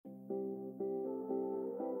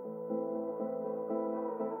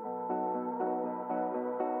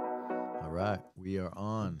We are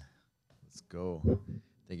on. Let's go.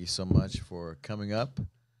 Thank you so much for coming up.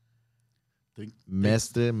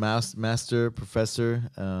 Master, Professor.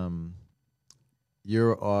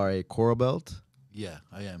 You are a coral belt. Yeah,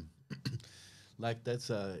 I am. Like that's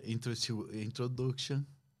a interesting introduction.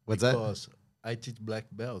 What's because I teach black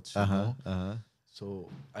belts, that? you know. Uh So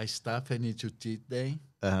I stuff I need to teach them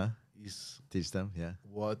huh. is Teach them. Yeah.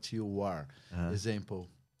 what you are. Uh-huh. Example,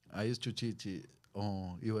 I used to teach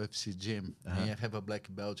on UFC gym, and I have a black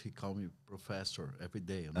belt. He called me professor every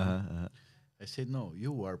day. You know? I said, no,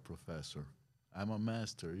 you are professor. I'm a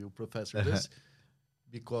master. You professor. Just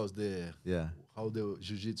because the Yeah. how the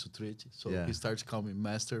jiu-jitsu treat. So Yeah. he starts calling me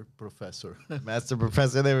master professor. Master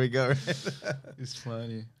Professor. There we go. It's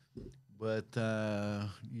funny. But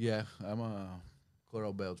yeah, I'm a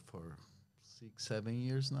coral belt for 6, 7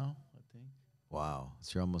 years now, I think. Wow. So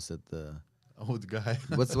you're almost at the. Old guy.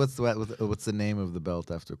 What's the name of the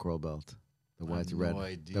belt after coral belt? The I white have red. no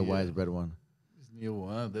idea. The white red one. It's new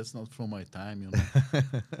one. That's not from my time, you know.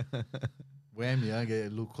 When I'm young, I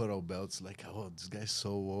look coral belts like, oh, this guy's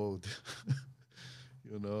so old.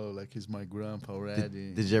 You know, like he's my grandpa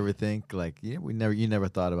already. Did you ever think like you never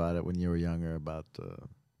thought about it when you were younger about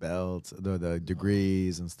belts, the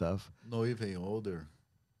degrees and stuff? No, even older.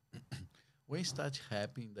 When you start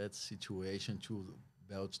happening that situation to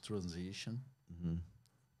belt transition, Mm-hmm.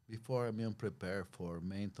 before I'm unprepared for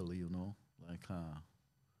mentally, you know, like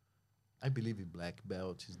I believe in black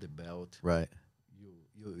belt is the belt Right.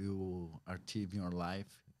 you achieve in your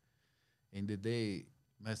life. And the day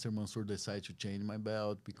Master Mansour decided to change my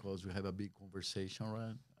belt because we have a big conversation,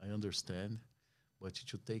 right? I understand, but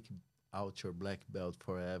to take out your black belt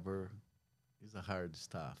forever is a hard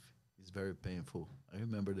stuff. It's very painful. I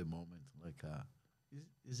remember the moment, like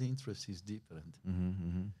his interest is different, Mm-hmm,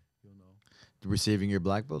 mm-hmm. you know. Receiving your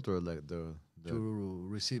black belt or like the To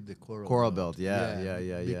receive the coral belt? Yeah, Yeah, yeah,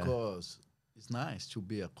 yeah, yeah. because it's nice to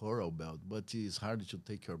be a coral belt, but it's hard to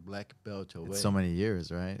take your black belt away. It's so many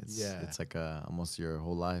years, right? Yeah. It's like almost your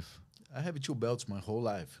whole life. I have two belts my whole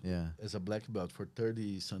life Yeah. as a black belt for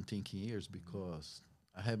 30 something years because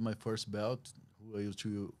I have my first belt who I used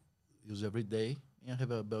to use every day, and I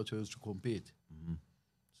have a belt I used to compete. Mm-hmm.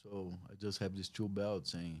 So I just have these two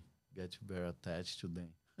belts and get very attached to them.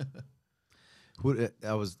 Who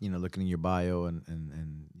I was, looking in your bio and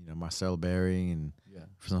Marcel Berry and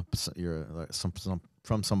Yeah. you're like some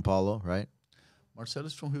from São Paulo, right? Marcelo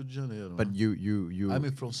is from Rio de Janeiro. But you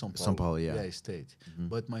I'm from São Paulo. São Paulo, yeah. Yeah, state. Mhm.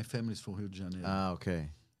 But my family is from Rio de Janeiro. Ah, okay.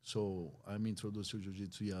 So I'm introduced to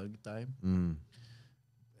Jiu-Jitsu young time. Mm.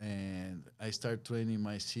 And I start training in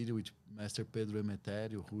my city with Master Pedro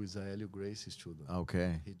Emetério, who is a Hélio Gracie student.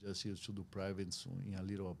 Okay. He just used to do private in a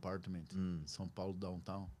little apartment in São Paulo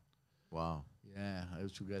downtown. Wow. Yeah, I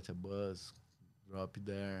used to get a bus, drop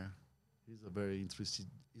there. He's a very interesting.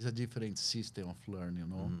 It's a different system of learning, you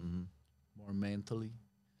know, Mm-hmm. more mentally.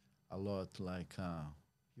 A lot like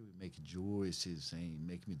he would make juices and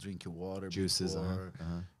make me drink water. Juices. Before.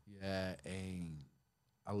 Uh-huh. Yeah, and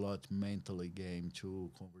a lot mentally game too,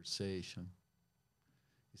 conversation.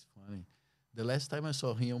 It's funny. The last time I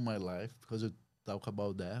saw him in my life, because you talk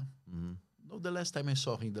about that. Mm-hmm. No, the last time I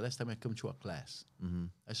saw him, the last time I come to a class, Mm-hmm.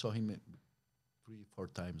 I saw him 3, 4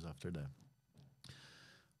 times after that.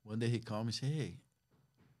 One day he called me and said, hey,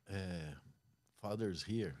 father's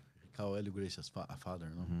here. He called Hélio Gracias a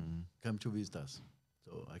father, no? Mm-hmm. Come to visit us.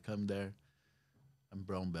 So I come there. I'm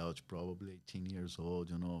brown belt, probably 18 years old,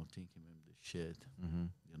 you know, thinking I'm the shit, Mm-hmm.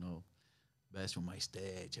 you know, best on my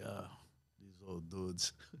stage. These old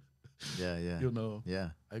dudes, Yeah, yeah. you know. Yeah.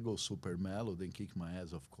 I go super mellow, then kick my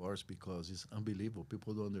ass, of course, because it's unbelievable.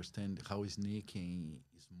 People don't understand how sneaky and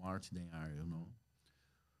smart they are, you know.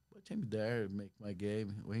 But I'm there, make my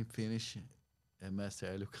game. When finish, and Master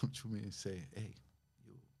Helio come to me and say, hey,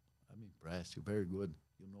 you, I'm impressed. You're very good.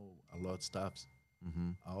 You know a lot of stuff,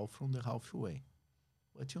 Mm-hmm. all from the halfway.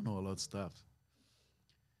 But you know a lot of stuff.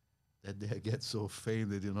 That day I get so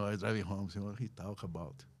offended, you know, I driving home, saying what he talk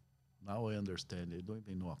about. Now I understand. They don't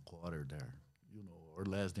even know a quarter there, you know, or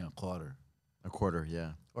less than a quarter. A quarter,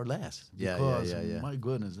 yeah. Or less. Yeah, Because, yeah. my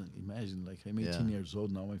goodness, imagine, like, I'm 18 Yeah. years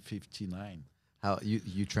old, now I'm 59. How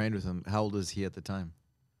you trained with him? How old was he at the time?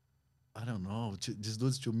 I don't know. These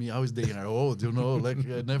dudes to me, always they are old, you know, like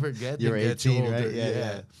I never get You're them get 18, older. right?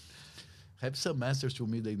 Yeah. Have some masters to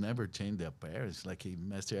me, they never change their appearance. Like a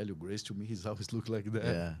Master Hélio Grace to me, he's always look like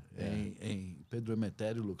that. Yeah, And Pedro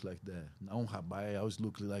Emetério look like that. Now Rabai always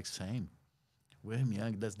look like same. When I'm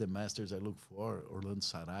young, that's the masters I look for. Orlando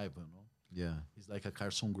Saraiva, you know. Yeah. He's like a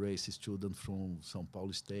Carson Grace student from São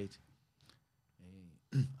Paulo State.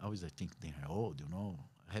 And always I think they are old, you know.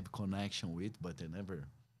 I have connection with, but I never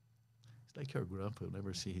It's like your grandpa. You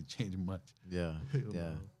never see he change much. Yeah, you yeah,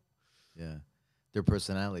 know. yeah. Their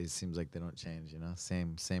personalities seems like they don't change. You know,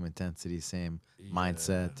 same intensity, same Yeah.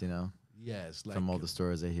 mindset. You know, Yes, like from all the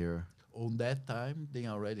stories I hear. on that time, they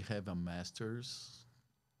already have a master's,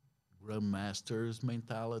 grandmaster's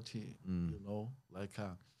mentality. Mm. You know, like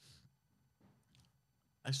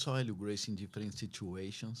I saw Helio Grace in different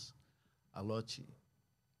situations. A lot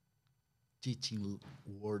teaching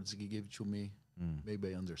words he gave to me. Mm.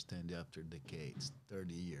 Maybe I understand after decades,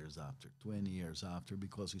 30 years after, 20 years after,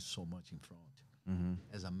 because he's so much in front. Mm-hmm.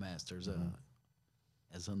 As a master, Mm-hmm.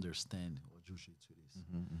 as understand what jiu-jitsu is.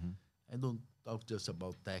 Mm-hmm. Mm-hmm. I don't talk just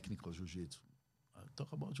about technical jiu-jitsu. I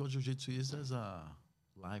talk about what jiu-jitsu is as a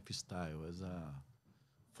lifestyle, as a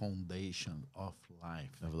foundation of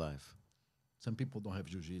life. Of life. Some people don't have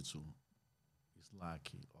jiu-jitsu. It's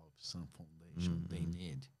lacking of some foundation they Mm-hmm.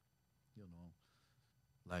 need. You know,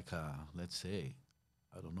 like let's say,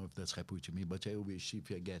 I don't know if that's happy with me, but I wish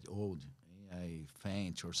if I get old and I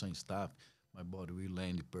faint or some stuff, my body will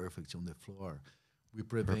land perfect on the floor. We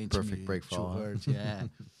prevent Perfect me break to fall. hurt. Huh? Yeah,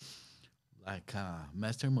 like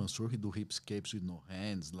Master Mansour, he do hip escapes with no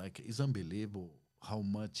hands. Like it's unbelievable how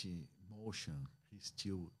much motion he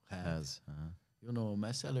still have. Has. You know,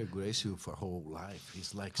 Master Eller Gracie for whole life.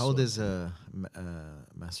 He's like How old so. is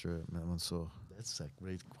Master Mansour? That's a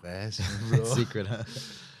great question, bro. Secret, huh?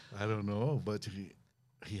 I don't know, but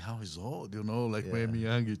he how he's old. You know, like Yeah. when I'm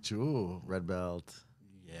young too. Red belt.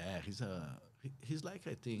 Yeah, he's like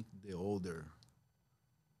I think the older.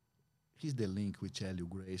 He's the link with Helio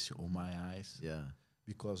Gracie on my eyes Yeah.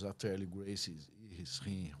 because after Helio Gracie is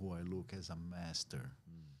him who I look as a master.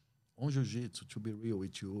 Mm. On Jiu-Jitsu, to be real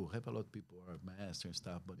with you, have a lot of people who are master and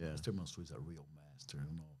stuff, but Yeah. Master Mansour is a real master,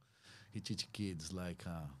 you know. He teach kids like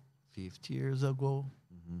 50 years ago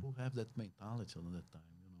Mm-hmm. who have that mentality on that time,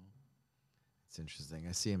 you know. It's interesting.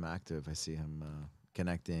 I see him active. I see him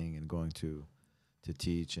connecting and going to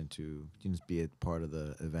teach and to just be a part of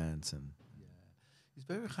the events and Yeah. It's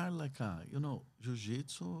very hard, like, you know,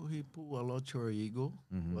 Jiu-Jitsu, he pull a lot your ego,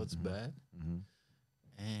 mm-hmm, what's mm-hmm, bad. mm-hmm.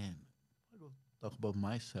 And I go talk about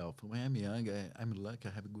myself. When I'm young, I'm lucky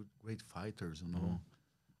I have good, great fighters, you Mm-hmm. know.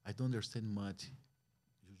 I don't understand much.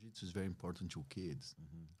 Jiu-Jitsu is very important to kids.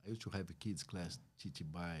 Mm-hmm. I used to have a kids class teach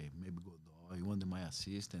by maybe Godoy, one of my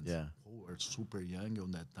assistants Yeah. who were super young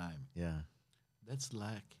on that time. Yeah. That's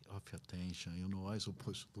lack of attention. You know, I was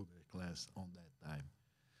supposed to do the class on that time.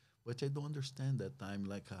 But I don't understand that time,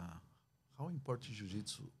 like how important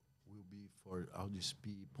jiu-jitsu will be for all these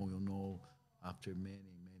people, you know, after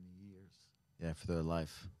many, many years Yeah. For their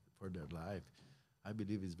life. for their life. I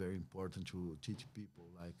believe it's very important to teach people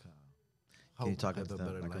like Can how you talk have into a the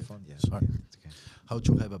better life. microphone? Yeah. Sorry, Yeah. It's okay. how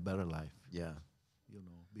to have a better life. Yeah. You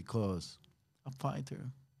know, because a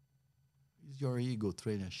fighter is your ego,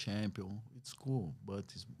 train a champion. It's cool, but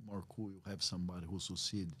it's more cool you have somebody who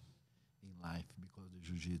succeed in life because the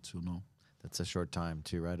jiu-jitsu, you know. That's a short time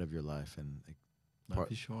too, right, of your life, and like,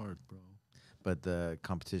 Life is short, bro. but the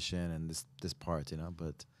competition and this part, you know,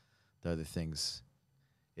 but the other things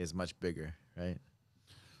is much bigger, right?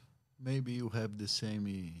 Maybe you have the same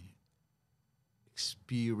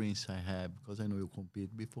experience I have because I know you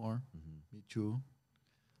compete before. Mm-hmm. Me too.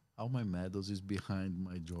 All my medals is behind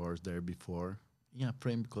my drawers there before in a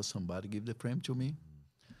frame because somebody give the frame to me.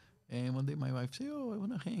 And one day my wife say, "Oh, I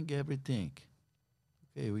wanna hang everything."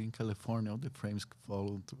 Okay, we in California, all the frames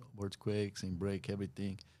fall to earthquakes and break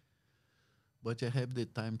everything. But I have the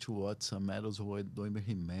time to watch some medals who I don't even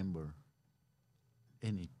remember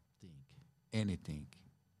anything, anything,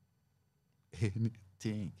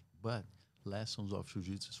 anything. But lessons of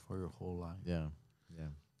jiu-jitsu is for your whole life. Yeah. Yeah.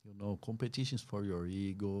 You know, competitions for your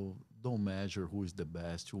ego. Don't measure who is the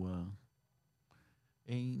best one.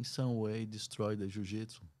 In some way, destroy the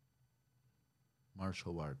jiu-jitsu,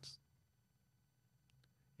 martial arts.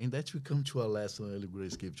 And that will come to a lesson Ellie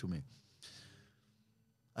Grace gave to me.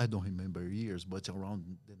 I don't remember years, but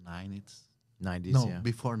around the 90s. 90s, No, yeah.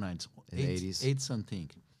 before 90s. In the 80s. Eight something.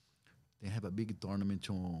 They have a big tournament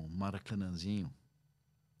on Maracanãzinho.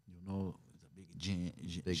 You know, it's a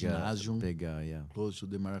big Big, gymnasium big, yeah. close to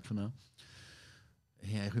the Maracanã.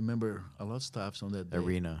 And I remember a lot of stuff on that day.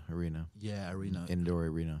 Arena. Yeah, arena. Indoor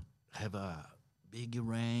arena. Have a big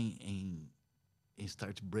rain and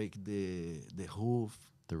start to break the roof.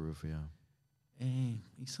 The roof, yeah. And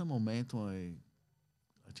in some moment, I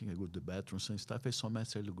think I go to the bathroom and stuff. I saw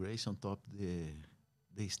Master Helio Gracie on top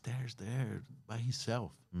the stairs there by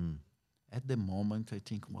himself. Mm. At the moment, I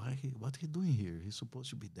think, what he doing here? He's supposed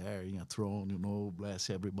to be there in a throne, you know, bless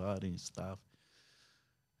everybody and stuff.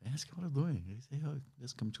 I asked him what I'm doing. He said, oh,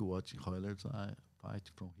 just come to watch Hoylers fight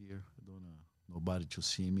from here. I don't nobody to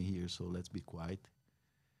see me here, so let's be quiet.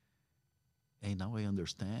 And now I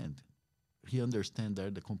understand. He understand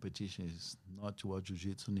that the competition is not what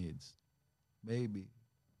jiu-jitsu needs. Maybe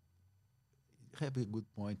have a good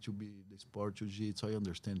point to be the sport jiu-jitsu. I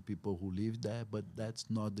understand people who live that, but that's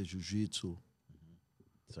not the jiu-jitsu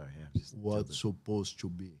Sorry, yeah, just what's supposed to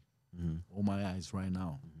be Mm-hmm. on my eyes right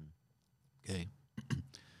now. Mm-hmm. Okay.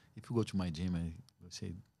 If you go to my gym, I will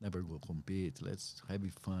say, never go compete. Let's have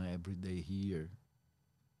fun every day here.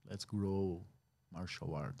 Let's grow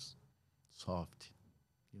martial arts. Soft,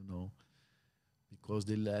 you know. Because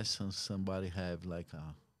the lessons somebody have, like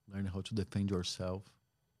learning how to defend yourself,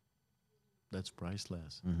 that's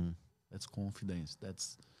priceless. Mm-hmm. That's confidence.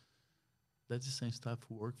 That's the same stuff.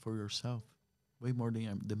 Work for yourself. Way more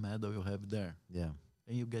than the medal you have there. Yeah.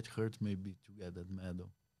 And you get hurt maybe to get that medal.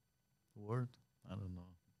 Word? I don't know.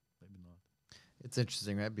 Maybe not. It's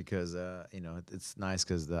interesting, right? Because it's nice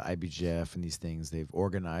because the IBJF and these things they've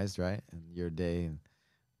organized, right? And your day and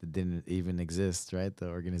that didn't even exist, right? The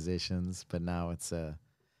organizations, but now it's a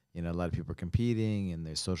lot of people are competing and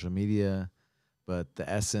there's social media, but the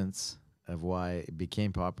essence of why it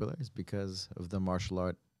became popular is because of the martial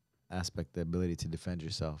art aspect, the ability to defend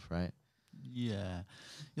yourself, right? Yeah.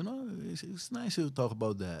 It's nice to talk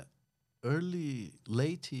about that.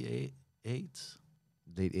 Eights,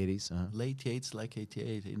 Late 80s, late eights, like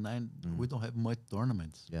 88, 89, Mm. we don't have much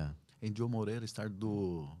tournaments. Yeah. And Joe Moreira started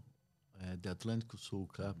the Atlântico Sul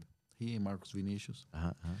Cup, he and Marcos Vinicius.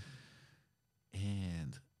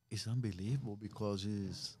 And it's unbelievable because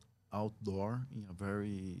it's outdoor in a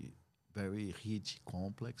very, very rich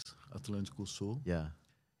complex, Atlântico Sul. Yeah.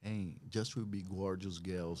 And just will be gorgeous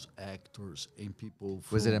girls, actors, and people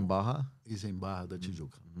Was it in from... Baja? Is em Barra da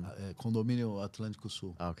Tijuca. Mhm. Condomínio Atlântico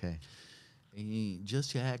Sul. Okay. And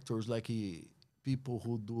just actors like people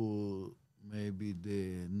who do maybe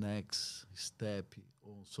the next step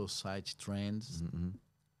on society trends. Mm-hmm.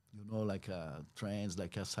 Like trends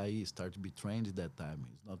like açaí start to be trendy that time.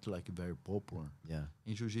 It's not like very popular. Yeah.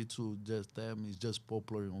 In jiu-jitsu, just them is just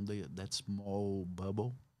popular on that small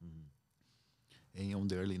bubble. Mm-hmm. And on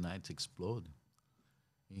the early nights explode.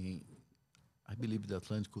 And I believe the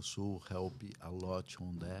Atlântico Sul help a lot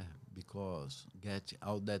on that because get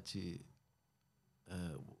out that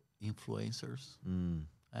influencers, Mm.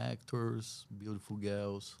 actors, beautiful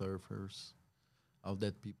girls, surfers, all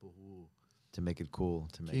that people who To make it cool,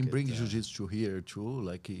 to make can it bring jiu-jitsu here too,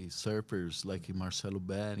 like surfers, like Marcelo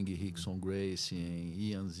Bering, Rickson Gracie,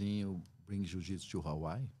 and Ianzinho bring jiu-jitsu to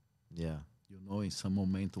Hawaii. Yeah. In some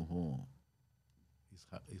momentum,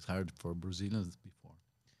 it's hard for Brazilians before.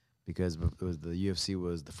 Because it was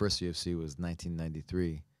the first UFC was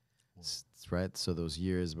 1993, right? So those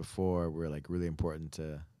years before were like really important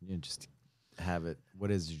to just have it.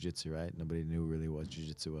 What is jiu-jitsu, right? Nobody knew really what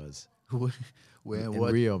jiu-jitsu was. In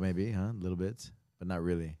Rio, maybe, a little bit, but not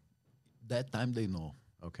really. That time they know.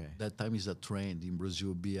 Okay. That time is a trend in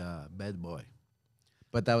Brazil, be a bad boy.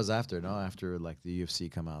 But that was after like the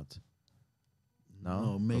UFC come out.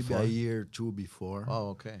 No, maybe before? a year or two before. Oh,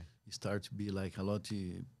 okay. It starts to be like a lot of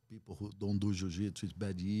people who don't do jiu-jitsu, it's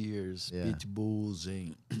bad years, Yeah. pit bulls,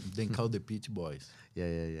 and then call the pit boys.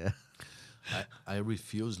 Yeah. I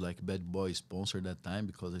refuse like bad boy sponsor that time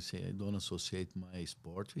because I say I don't associate my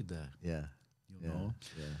sport with that. Yeah. You know?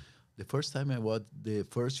 Yeah. The first time I watched the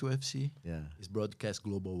first UFC Yeah. is broadcast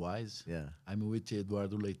global wise. Yeah. I'm with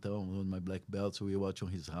Eduardo Leitão on my black belt, so we watch on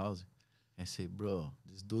his house. I say, bro,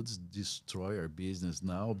 these dudes destroy our business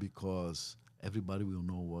now because everybody will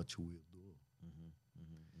know what you will do.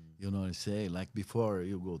 You know what I say? Like before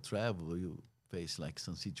you go travel, you face like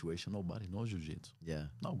some situation, nobody knows jiu-jitsu. Yeah.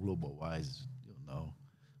 Now global wise,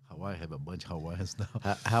 Hawaii have a bunch of Hawaiians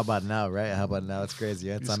now. How about now, right? How about now? It's crazy.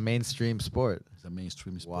 Yeah? It's a mainstream sport. It's a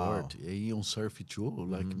mainstream Wow. sport. And on surf too,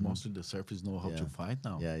 like most of the surfers know how to fight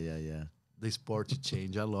now. Yeah. The sport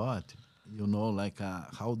change a lot. Like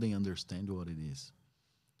how they understand what it is.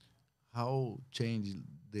 How change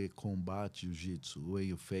the combat jiu-jitsu when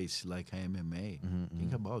you face like MMA.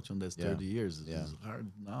 Think about it, that's 30 years. Yeah. It's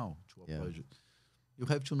hard now to apply. Yeah. You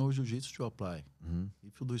have to know jiu-jitsu to apply. Mm-hmm.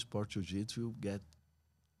 If you do sport jiu-jitsu, you get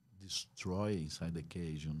destroyed inside the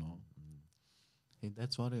cage, And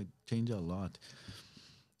that's what it changed a lot.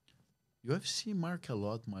 UFC mark a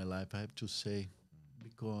lot my life, I have to say,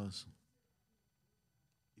 because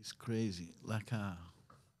it's crazy. Like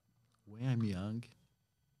when I'm young,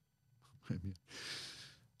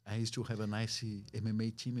 I used to have a nice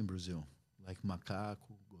MMA team in Brazil, like Macaco,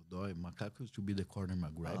 Godoy. Macaco used to be the Conor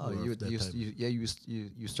McGregor. Oh, of that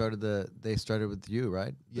time. you started they started with you,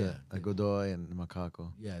 right? Yeah. Godoy and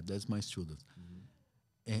Macaco. Yeah, that's my student.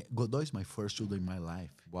 And Godoy is my first judo in my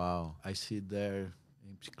life. Wow. I sit there,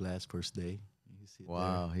 empty class first day. He sit there.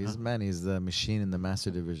 Wow. He's the machine in the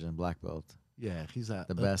master division, black belt. Yeah, he's The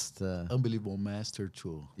best. unbelievable master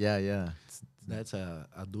too. Yeah, yeah. That's a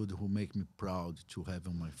dude who make me proud to have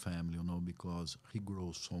in my family, because he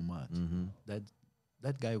grows so much. Mm-hmm. That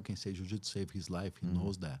that guy who can say jiu-jitsu saved his life, he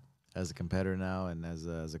knows that. As a competitor now and as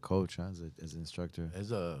a coach, huh? As an instructor.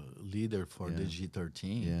 As a leader for the Yeah.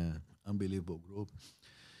 G13, Yeah. unbelievable group.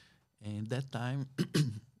 And that time,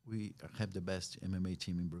 we have the best MMA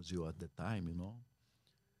team in Brazil at the time.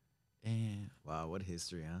 And Wow, what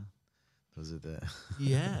history, huh? Those are the.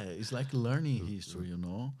 yeah, it's like learning history.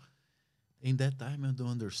 In that time, I don't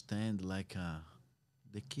understand, like,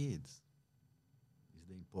 the kids is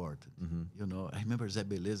the important. Mm-hmm. I remember Zé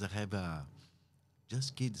Beleza have a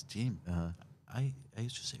just kids team. Uh-huh. I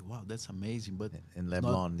used to say, wow, that's amazing, but In it's not,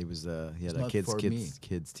 Leblon, he it's had a not for me.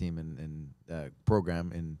 kids team and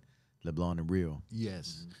program in Leblon and Rio.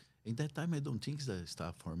 Yes. In that time, I don't think it's the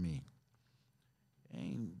stuff for me.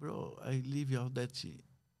 And, bro, I live out that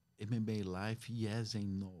MMA life, yes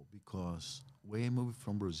and no, because when I moved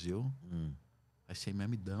from Brazil, Mm. I say,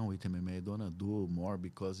 man, I'm done with MMA. I don't want to do more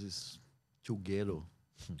because it's too ghetto.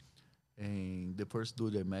 And the first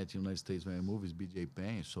dude I met in the United States when I moved is BJ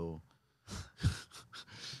Penn. So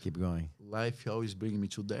Keep going. life always bring me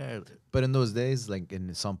to there. But in those days, like in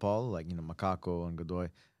São Paulo, like Macaco and Godoy,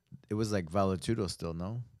 it was like Vale Tudo still,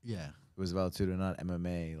 no? Yeah. It was Vale Tudo, not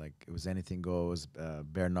MMA. Like it was anything goes,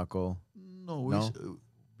 bare knuckle. No, No?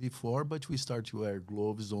 before, but we start to wear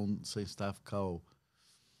gloves on some stuff called,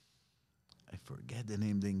 I forget the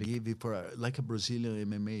name they give it for, like a Brazilian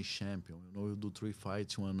MMA champion. You do 3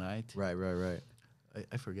 fights one night. Right, right, right.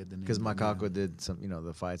 I forget the name. Because they give. Macaco did some,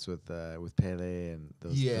 the fights with Pele and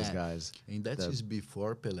those Yeah. guys. And that The- is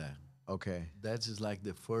before Pelé. Okay. That is like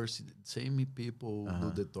the first, same people Uh-huh.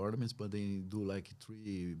 do the tournaments, but they do like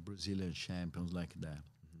 3 Brazilian champions like that.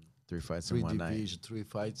 3 fights Three in one night. divisions, 3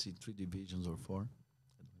 fights in 3 divisions or 4.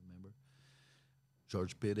 I don't remember.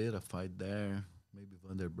 Jorge Pereira fight there, maybe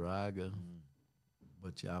Vander Braga,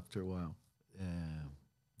 but after a while,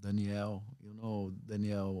 Daniel,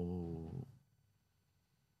 Daniel,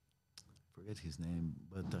 forget his name,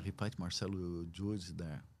 but he fight Marcelo Judes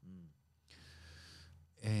there.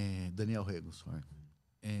 And Daniel Rego, sorry.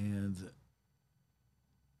 And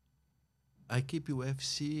I keep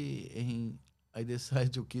UFC and I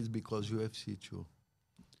decided to kids because UFC too.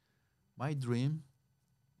 My dream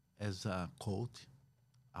as a coach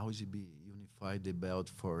always be unify the belt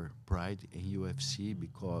for Pride and UFC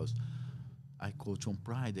because I coach on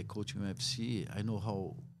Pride, I coach on UFC. I know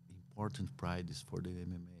how important Pride is for the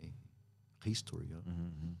MMA history.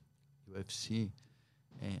 UFC.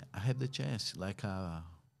 And I have the chance, like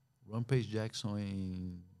Rampage Jackson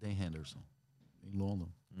and Dan Henderson in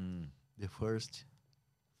London. The first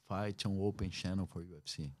fight on open channel for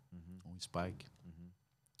UFC on Spike.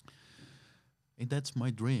 And that's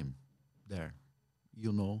my dream there,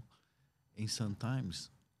 And sometimes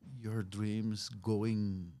your dreams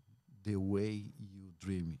going the way you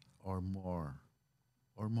dream or more.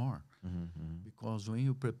 Because when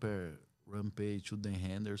you prepare Rampage to Dan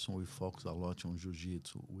Henderson, we focus a lot on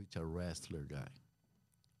Jiu-Jitsu with a wrestler guy.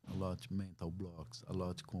 A lot mental blocks, a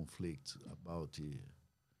lot conflicts about the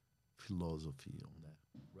philosophy on that.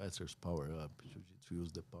 Wrestlers power up, Jiu-Jitsu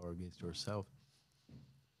use the power against yourself.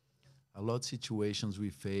 A lot of situations we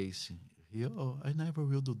face, I never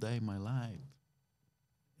will do that in my life.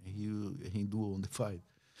 And he do on the fight.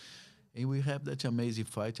 And we have that amazing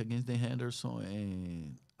fight against Dan Henderson.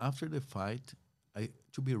 And after the fight,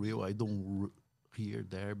 to be real, I don't hear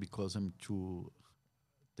there because I'm too,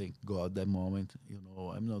 thank God that moment.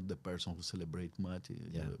 I'm not the person who celebrate much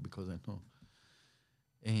because I know.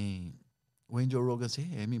 And when Joe Rogan say,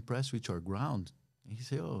 hey, I'm impressed with your ground, and he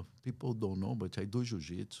say, oh, people don't know, but I do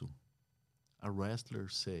jiu-jitsu. A wrestler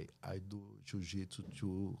say, I do jiu-jitsu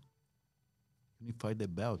to unify the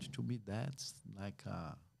belt. To me, that's like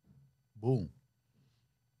a boom.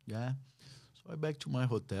 Yeah. So I back to my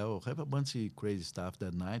hotel, have a bunch of crazy stuff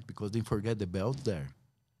that night because they forget the belt there.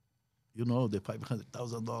 The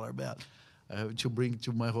 $500,000 belt. I have to bring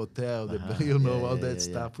to my hotel, all that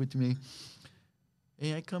stuff with me.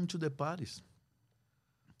 And I come to the parties,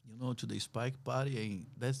 to the Spike party, and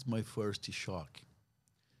that's my first shock.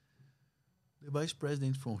 The vice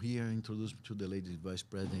president from here introduced me to the lady vice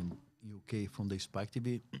president UK from the Spike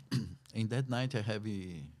TV. And that night I have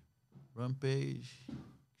a Rampage,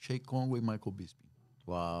 Shea Congo, and Michael Bisping.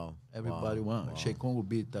 Wow. Everybody won. Wow. Shea Congo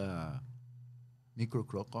beat Micro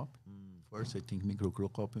Crocop. First, I think Micro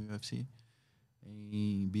Crocop in UFC.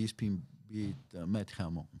 And Bisping beat Matt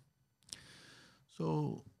Hamill.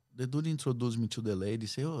 So the dude introduced me to the lady.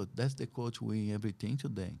 Say, "Oh, that's the coach who win everything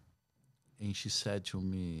today." And she said to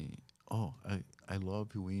me, "Oh, I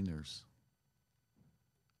love winners."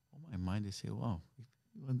 On my mind, I say, "Wow, if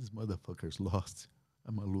one of these motherfuckers lost,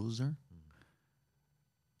 I'm a loser."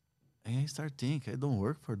 And I start thinking, I don't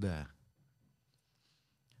work for that.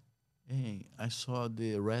 And I saw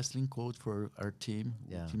the wrestling coach for our team,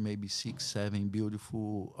 Yeah. with maybe 6, 7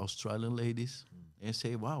 beautiful Australian ladies. And I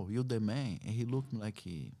say, "Wow, you the man." And he looked like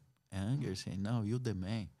he angry, saying, "No, you the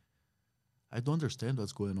man." I don't understand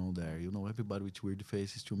what's going on there. Everybody with weird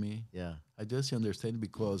faces to me. Yeah. I just understand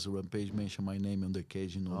because Rampage mentioned my name on the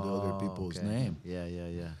cage, the other Oh, people's okay. name. Yeah, yeah,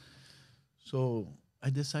 yeah. So I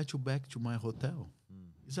decided to back to my hotel. Mm.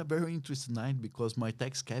 It's a very interesting night because my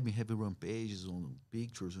tax cabin have Rampages on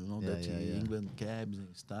pictures, Yeah, that yeah, yeah. England cabs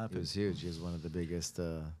and stuff, He was huge. He was one of the biggest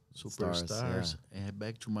stars. Yeah. superstars. And I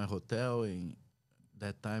back to my hotel, and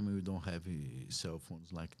that time we don't have cell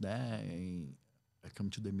phones like that. And I come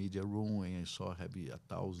to the media room and I saw have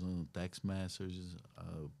 1,000 text messages,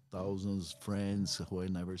 thousands friends who I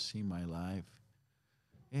never seen in my life.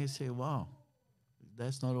 And I say, wow,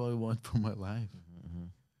 that's not what I want for my life. Mm-hmm.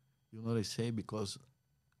 You know what I say? Because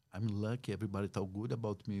I'm lucky. Everybody talk good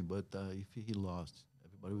about me, but if he lost,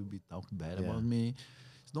 everybody will be talking bad Yeah. about me.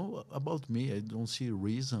 It's not about me. I don't see a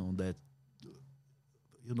reason that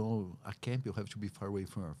a camp you have to be far away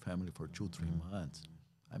from our family for 2, 3 months.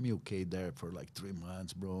 I'm okay there for like 3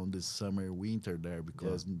 months, bro. In this summer, winter there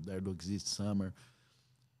because there don't exist summer.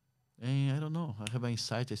 And I don't know. I have an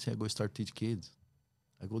insight. I say I go start teach kids.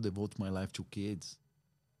 I go devote my life to kids,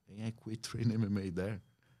 and I quit training MMA there.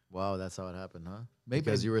 Wow, that's how it happened, huh? Maybe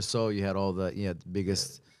Because you had all the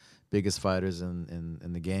biggest fighters in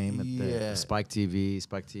the game at the yeah, Spike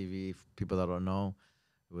TV. People that don't know,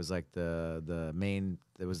 it was like the main.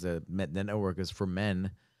 It was the network is for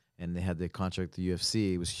men, and they had the contract with the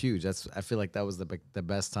UFC. It was huge. I feel like that was the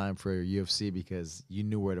best time for UFC because you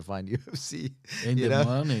knew where to find UFC. and you the know,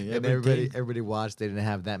 money, and everything. everybody watched. They didn't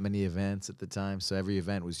have that many events at the time, so every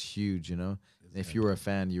event was huge. And if you were a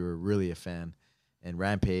fan, you were really a fan. And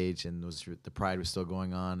Rampage and the Pride was still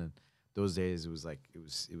going on, and those days it was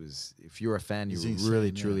if you were a fan, you It's were really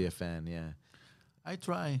insane, yeah. truly a fan. Yeah. I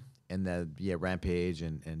try. And that Rampage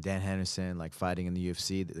and Dan Henderson like fighting in the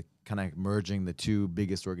UFC, kind of merging the two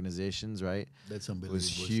biggest organizations, right? That's It unbelievable was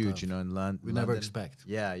huge, stuff. in We London. never expect.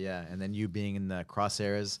 Yeah, yeah. And then you being in the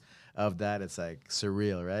crosshairs of that, it's like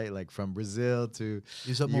surreal, right? Like from Brazil to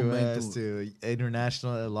It's a US momentum. to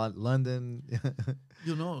international London.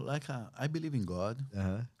 Like I believe in God.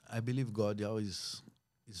 Uh-huh. I believe God always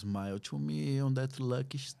smile to me on that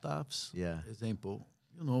lucky stuffs. Yeah. Example,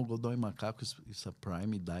 Godoy Macaco is a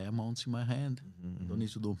prime diamonds in my hand. Mhm, Don't mhm. need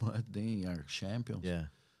to do much. They are champions. Yeah.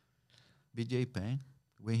 BJ Penn,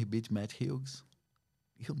 when he beat Matt Hughes,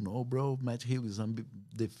 bro, Matt Hughes is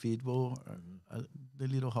undefeatable. The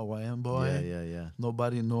little Hawaiian Yeah, boy. yeah, yeah.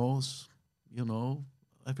 Nobody knows. You know,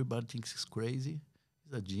 everybody thinks he's crazy.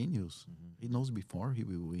 He's a genius. Mhm, He knows before he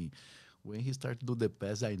will win. When he started to do the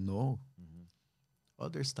pass, I know mhm,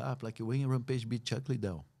 other stuff like when Rampage beat Chuck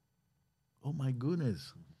Liddell. Oh my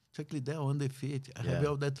goodness, Chuck Liddell undefeated. I have Yeah.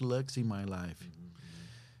 all that luck in my life. Mhm,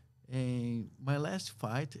 mhm. And my last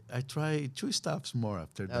fight, I tried two stuffs more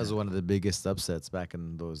after That was that. one of the biggest upsets back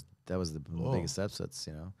in those. That was the Oh, biggest upsets.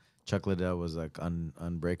 Chuck Liddell was like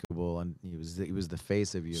unbreakable, and he was the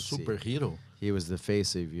face of UFC. superhero. He was the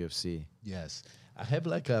face of UFC. Yes. I have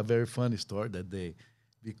like a very funny story that day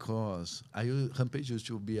because Rampage used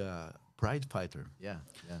to be a pride fighter. Yeah,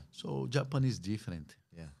 yeah, So Japanese different.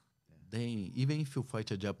 yeah, They even if you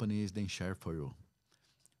fight a Japanese, they share for you.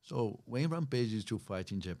 So when Rampage used to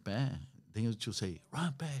fight in Japan, they used to say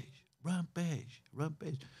Rampage, Rampage,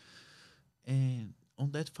 Rampage. And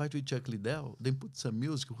on that fight with Chuck Liddell, they put some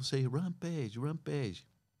music who say Rampage, Rampage.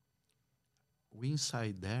 We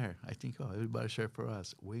inside there, I think, oh, everybody share for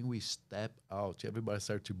us. When we step out, everybody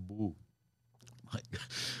start to boo. My God.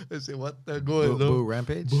 I say, what the going Boo on?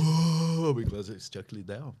 Rampage. Boo, because it's Chuck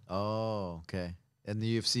Liddell. Oh, okay. In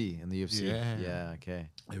the UFC, Yeah. Yeah, okay.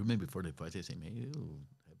 I remember before the fight, I say, man, you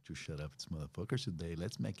have to shut up, this motherfuckers today.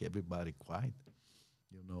 Let's make everybody quiet,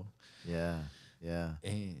 you know. Yeah, yeah.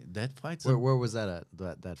 And that fight's Where was that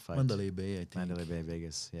at? That fight? Mandalay Bay, I think. Mandalay Bay,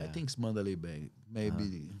 Vegas. Yeah. I think it's Mandalay Bay.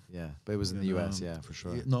 Maybe. Yeah, but it was in the U.S. Yeah, for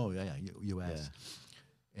sure. No, yeah, U.S.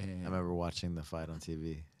 I And remember watching the fight on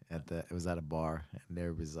TV. It was at a bar, and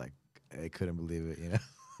everybody's like, I couldn't believe it.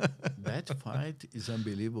 that fight is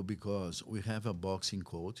unbelievable because we have a boxing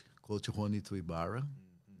coach, Coach Ronnie Tuibara.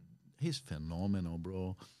 He's phenomenal,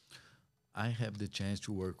 bro. I have the chance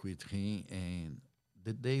to work with him, and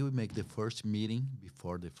the day we make the first meeting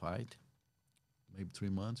before the fight, maybe 3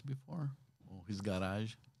 months before, on his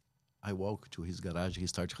garage. I walk to his garage. He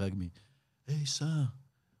starts hugging me. Hey, son,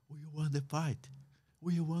 will you want the fight?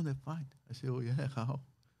 Will you want the fight? I say, oh, yeah, how?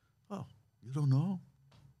 Oh, you don't know?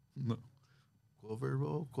 No. Cover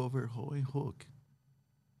roll, cover hoe, and hook.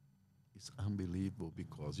 It's unbelievable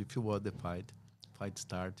because if you want the fight, fight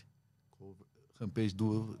start, cover, Rampage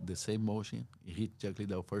do the same motion, he hit Chuck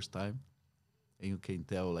Liddell first time, and you can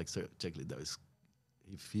tell like Chuck Liddell is,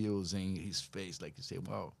 he feels in his face like you say,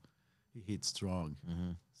 wow, he hit strong.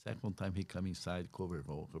 Mm-hmm. Second time he come inside, cover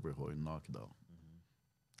roll, and knock down.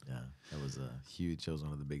 Yeah, that was a huge. That was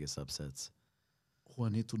one of the biggest upsets.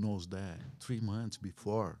 Juanito knows that 3 months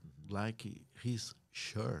before, like he's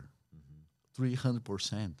sure, 300%.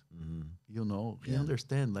 Mm-hmm. You know, he Yeah.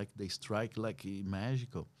 understand like they strike like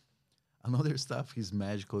magical. Another stuff is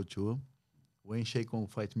magical too. When Sheikon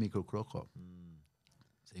fight Micro Crocop,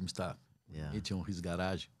 same stuff. Yeah. It's on his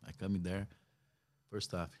garage. I come in there. First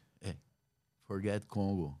stuff, hey, forget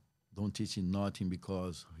Congo. Don't teach him nothing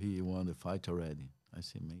because he won the fight already. I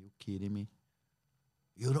say, man, you kidding me?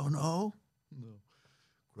 You don't know? No.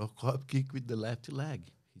 Crocop kick with the left leg.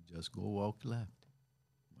 He just go walk left.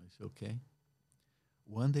 I say, okay.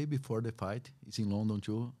 One day before the fight, it's in London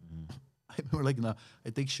too. I remember like now, I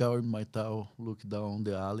take shower in my towel, look down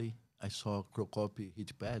the alley. I saw Crocop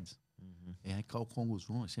hit pads. And I call Congo's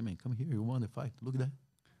room. I say, man, come here. You want the fight? Look at that.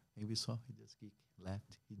 And we saw he just kick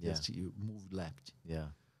left. He Yeah. just moved left. Yeah.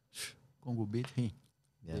 Congo beat him.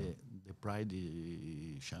 Yeah. The Pride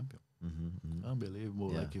champion. Mm-hmm. Mm-hmm.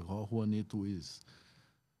 Unbelievable. Yeah. Like how Juanito is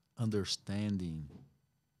understanding,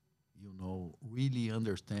 you know, really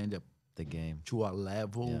understand that The game. to a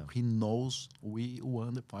level Yeah. he knows we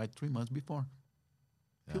won the fight 3 months before.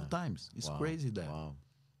 Few Yeah. times. It's Wow. crazy that. Wow.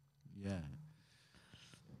 Yeah.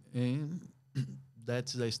 And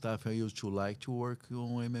that's the stuff I used to like to work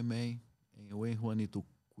on MMA. And when Juanito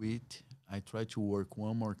quit, I tried to work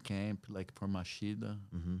one more camp, like for Machida.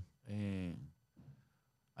 Mm-hmm. And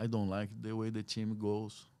I don't like the way the team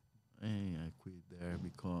goes. And I quit there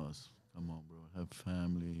because, come on, bro, I have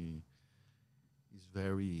family. It's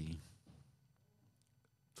very,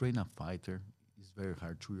 train a fighter is very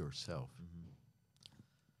hard to yourself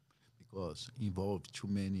because involve too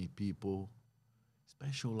many people,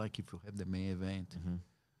 especially like if you have the main event. Mm-hmm.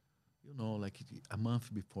 You know, like a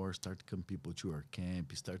month before, start come people to your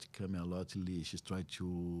camp, start coming a lot of leashes, try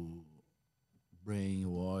to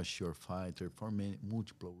brainwash your fighter for many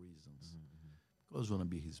multiple reasons. Because you want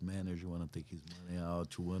to be his manager, you want to take his money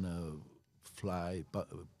out, you want to fly,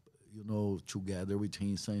 you know, together with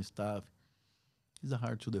him and stuff. It's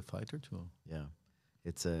hard to the fighter too. Yeah.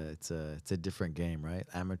 It's a different game, right?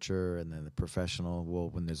 Amateur and then the professional. Well,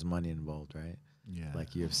 when there's money involved, right? Yeah. Like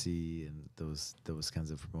UFC and those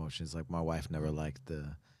kinds of promotions. Like my wife never liked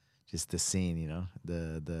just the scene, you know,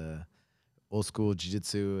 the old school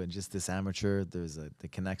jiu-jitsu and just this amateur. There's the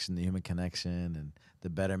connection, the human connection, and the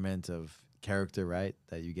betterment of character, right?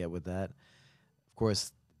 That you get with that. Of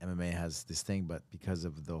course, MMA has this thing, but because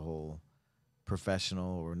of the whole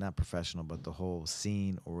professional or not professional, but the whole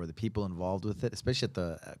scene or the people involved with it, especially at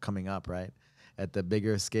the coming up, right? At the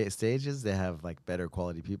bigger stages, they have like better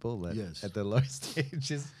quality people. But Yes. at the lower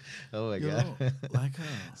stages, oh my You god. know, like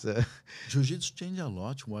So jiu-jitsu change a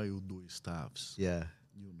lot while you do stuffs. yeah.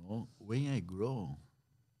 You know, when I grow,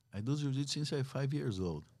 I do jiu-jitsu since I'm 5 years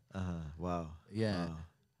old. Wow. Yeah. Wow.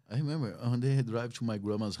 I remember one day I drive to my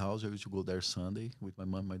grandma's house. I used to go there Sunday with my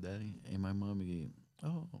mom, my daddy, and my mom.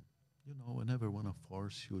 Oh, you know, I never want to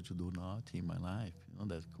force you to do nothing in my life. You know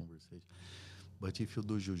that conversation. But if you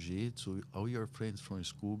do jiu-jitsu, all your friends from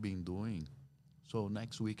school been doing. So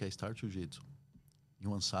next week I start jiu-jitsu.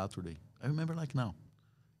 You on Saturday. I remember like now.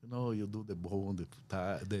 You know, you do the bone,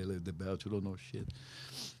 the belt. You don't know shit.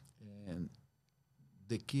 And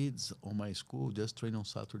the kids on my school just train on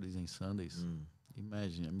Saturdays and Sundays.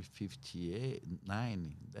 Imagine, I'm 58,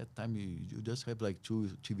 9. That time you just have like 2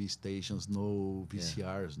 TV stations, no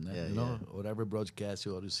VCRs, Yeah, you know, yeah. whatever broadcast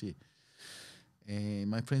you ought to see. And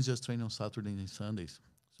my friends just train on Saturdays and Sundays.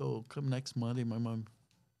 So come next Monday, my mom,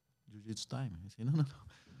 jiu-jitsu time. I say, no.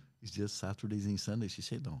 It's just Saturdays and Sundays. She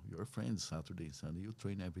said, no, your friends Saturday and Sunday, you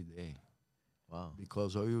train every day. Wow.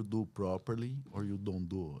 Because or you do properly or you don't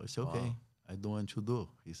do. I said, okay, Wow. I don't want to do.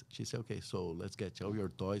 She said, okay, so let's get all your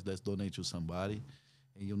toys, let's donate to somebody.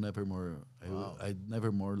 And you never more, Wow. I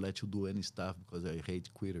never more let you do any stuff because I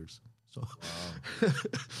hate quitters. So, Wow.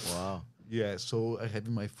 Wow. yeah, so I have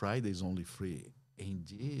my Fridays only free. And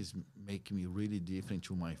this make me really different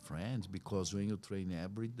to my friends because when you train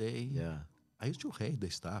every day, Yeah. I used to hate the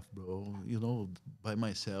stuff, bro. You know, by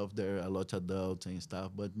myself, there are a lot of adults and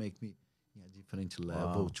stuff, but make me in a different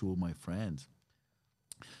level Wow. to my friends.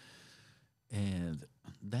 And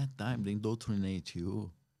that time they indoctrinate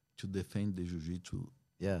you to defend the jiu-jitsu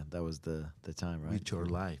Yeah, that was the time, right? with your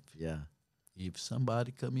life. Yeah, If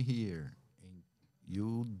somebody come here and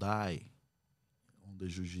you die on the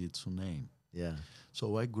jiu-jitsu name, yeah,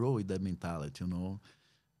 so I grow with that mentality.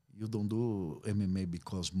 You don't do MMA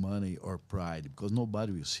because money or pride, because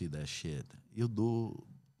nobody will see that shit. You do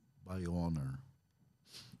by honor.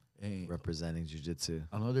 And representing jujitsu.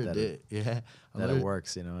 another That it day, yeah, that it another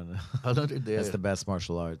works, you know. And another that's day, the best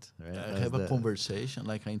martial art, right? I That's have a the conversation,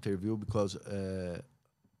 like an interview, because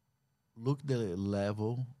look the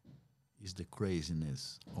level is the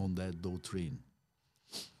craziness on that doctrine.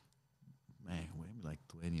 Man, when I'm like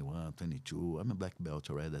 21, 22, I'm a black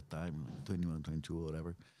belt already at that time, like 21, 22,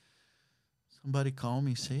 whatever. Somebody call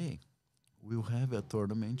me and say, we'll have a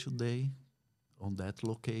tournament today on that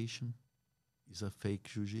location. It's a fake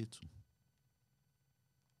jiu-jitsu.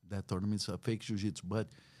 That tournament is a fake jiu-jitsu. But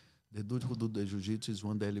the dude who do the jiu-jitsu is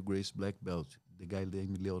one daily grace black belt. The guy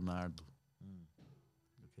named Leonardo. Mm,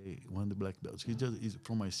 Okay, one of the black belts. He just is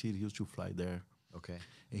from my city. He used to fly there, okay.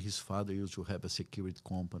 and his father used to have a security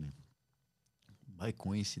company. By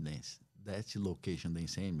coincidence, that location they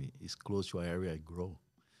sent me is close to an area I grow.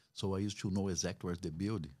 So I used to know exactly where's the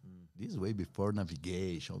building. Mm. This is way before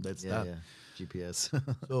navigation, that Yeah, stuff. yeah.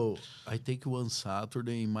 GPS. So I take one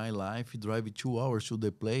Saturday in my life, drive 2 hours to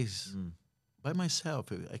the place Mm. by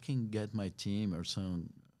myself. I can get my team or some.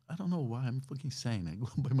 I don't know why I'm fucking sane. I go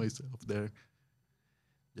by myself there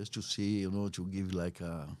just to see, to give like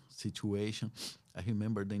a situation. I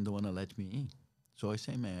remember they don't wanna let me in, so I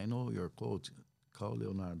say, man, I know your coach. Call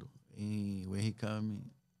Leonardo. And when he come,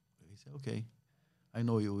 he said, okay, I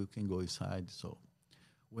know you. You can go inside. So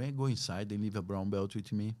when I go inside, they leave a brown belt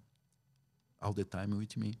with me all the time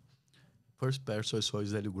with me. First person I saw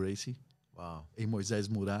is Hélio Gracie Wow. and Moisés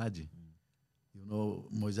Murad. Mm.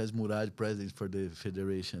 Moisés Murad, president for the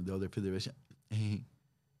federation, the other federation. And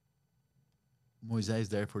Moisés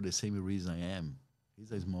there for the same reason I am.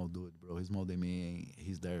 He's a small dude, bro. He's smaller than me. And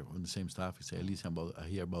he's there on the same staff. He said, listen, I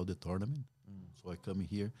hear about the tournament. Mm. So I come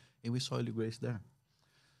here and we saw Hélio Gracie there.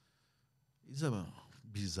 It's a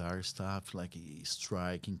bizarre stuff, like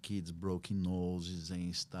striking kids, broken noses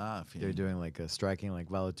and stuff. They're doing like a striking, like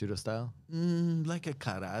Valetudo style. Like a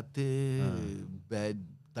karate, bad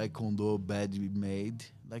taekwondo, bad made.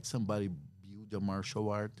 Like somebody build a martial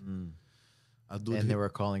art. Mm. A dude And they were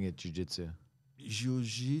calling it jujitsu.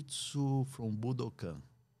 jiu-jitsu from Budokan.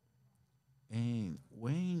 And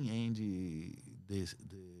when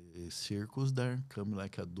the circus there, come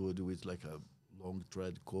like a dude with like a long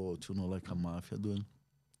thread coat, like a mafia dude.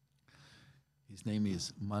 His name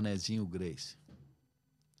is Manezinho Grace.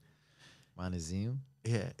 Manezinho.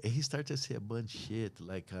 Yeah, and he started to say a bunch of shit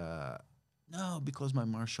like, no, because my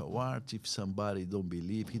martial art, if somebody don't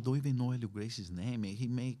believe, he don't even know Helio Gracie's name, and he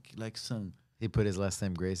make like some, He put his last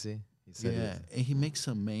name Gracie. He said yeah, it. and he makes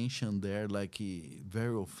some mention there, like he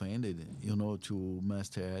very offended, to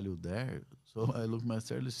Master Helio there. So I look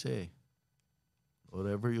Master Helio say,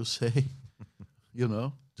 whatever you say,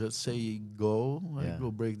 just say go, I Yeah.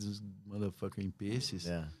 go break this motherfucker in pieces.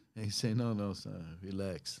 Yeah. And he say, no, no, son,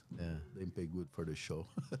 relax. Yeah. They pay good for the show.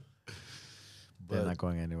 They're But not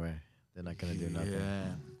going anywhere. They're not gonna do nothing.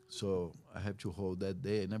 yeah, so I have to hold that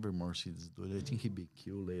day. I never more see this dude. I think he be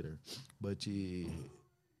killed later, but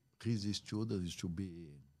his student is to be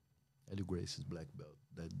Ellie Grace's black belt.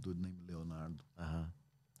 That dude named Leonardo. Uh huh.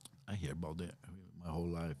 I hear about that my whole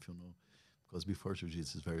life, because before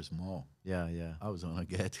jiu-jitsu is very small. Yeah. Yeah. I was gonna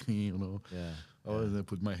get him, Yeah. I was gonna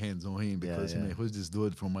put my hands on him Yeah, because yeah. man, who's this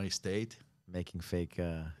dude from my state? Making fake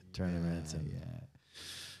tournaments and Yeah.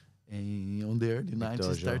 And on the early 90s,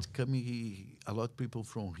 dojo. starts coming a lot of people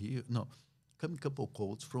from here. No, coming couple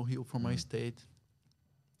codes from here, from my state.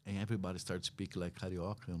 And everybody starts speaking like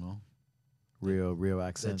carioca, real That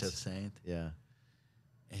accents. accent. Yeah.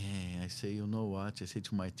 And I say, you know what? I say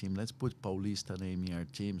to my team, let's put Paulista name in our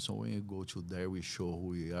team. So when you go to there, we show who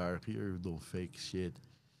we are. Here, we don't fake shit.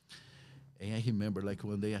 And I remember, like,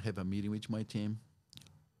 one day I have a meeting with my team,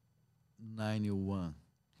 91.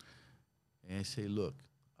 And I say, look,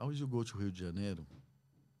 how would you go to Rio de Janeiro,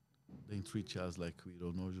 then treat us like we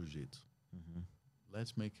don't know jiu-jitsu? Hmm.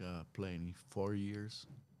 Let's make a plan. In 4 years,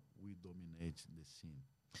 we dominate the scene.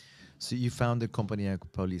 So you founded Companhia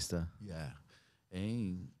Paulista. Yeah.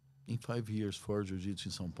 And in 5 years, for jiu-jitsu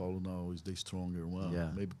in São Paulo now is the stronger one. Yeah.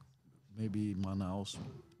 Maybe Manaus,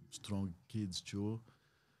 strong kids too.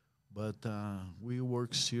 But we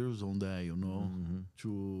work serious on that, Hmm.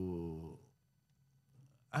 to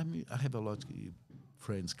I have a lot of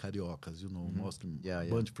friends, cariocas, Muslim, Yeah, yeah.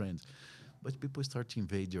 bunch of friends. But people start to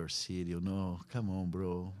invade your city, Come on,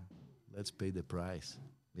 bro. let's pay the price.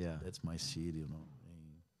 Yeah. That's my city, And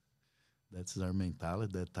that's our mentality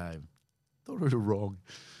at that time. Totally wrong.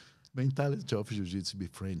 Mentality of jiu-jitsu be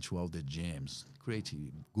friend to all the gyms, create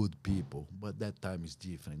good people, but that time is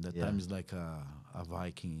different. That Yeah. time is like a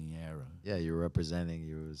Viking era. Yeah, you were representing.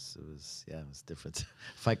 You was it was yeah, it was different.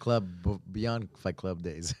 Fight Club beyond Fight Club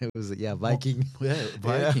days. It was yeah, Viking. Yeah, Yeah,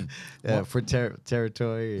 Viking. yeah, for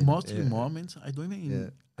territory. Mostly Yeah, moments. I don't yeah,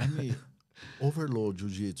 even. I mean, overload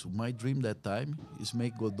jiu-jitsu. My dream that time is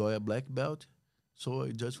make Godoy a black belt. So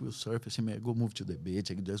I just will surf. I say, man, go move to the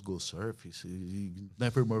beach. I can just go surf.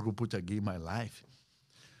 Never more go put a game in my life.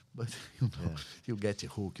 But yeah. you get a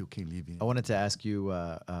hook. You can live in. I wanted to ask you,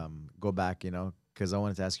 go back, because I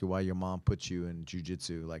wanted to ask you why your mom put you in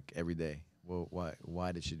jujitsu like every day. Well,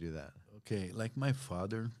 why did she do that? Okay, like my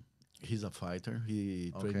father, he's a fighter.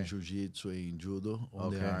 He trained Okay, jiu-jitsu and judo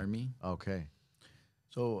on the okay, army. okay.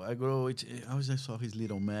 So I grow it. I always I saw his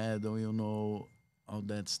little medal, all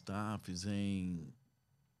that stuff is saying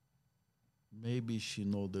maybe she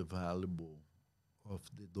know the valuable of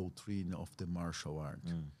the doctrine of the martial art,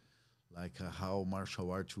 Mm. like how martial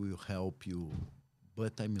art will help you.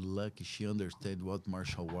 But I'm lucky she understand what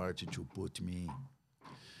martial art to put me in.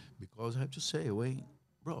 Because I have to say,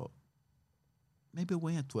 bro, maybe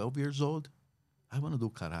when I'm 12 years old, I want to do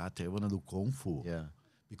karate, I want to do kung fu Yeah,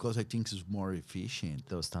 because I think it's more efficient.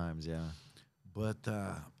 those times. Yeah, But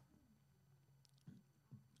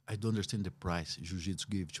I don't understand the price jiu-jitsu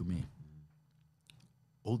gave to me.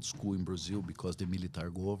 Old school in Brazil, because the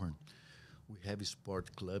military governed, we have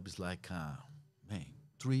sport clubs like, man,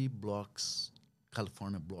 3 blocks,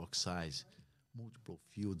 California block size, multiple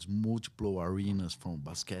fields, multiple arenas from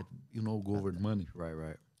basket, governed money. right,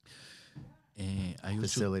 right. And I used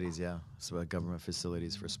to Facilities, yeah. So government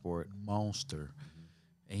facilities for sport. monster.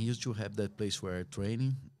 And used to have that place where I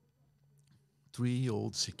training, 3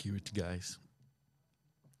 old security guys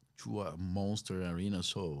to a monster arena,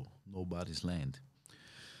 so nobody's land.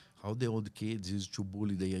 How the old kids used to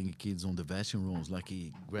bully the young kids on the dressing rooms, like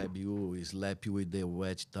he grab you, he slap you with the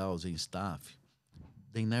wet towels and stuff.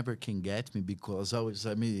 They never can get me because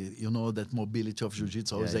that mobility of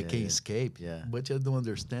jiu-jitsu, Yeah, always I yeah, can yeah, escape. yeah, But you don't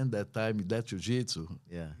understand that time, that jiu-jitsu.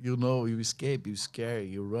 yeah, You escape, you scare,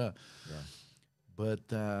 you run. yeah, But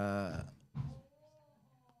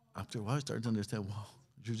after a while, I started to understand, wow,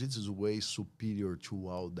 jiu-jitsu is way superior to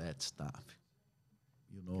all that stuff.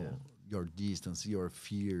 You know, yeah. your distance, your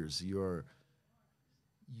fears, your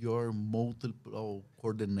multiple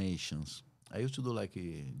coordinations. I used to do like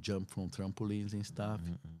a jump from trampolines and stuff.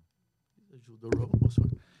 Mm-hmm. It's a judo roll. Oh, sorry.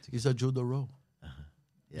 It's a judo roll. Uh-huh.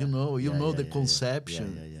 You Yeah, know, you yeah, know yeah, the yeah, yeah, yeah,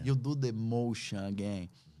 conception. yeah, yeah. You do the motion again.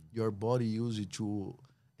 Your body use it to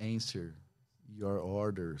answer your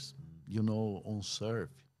orders. On surf.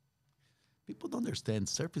 People don't understand.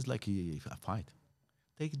 Surf is like a fight.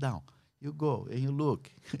 Take it down. You go and you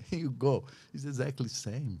look. You go. It's exactly the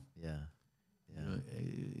same. Yeah, yeah,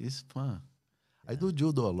 It's fun. I yeah. do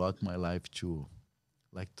judo a lot in my life too,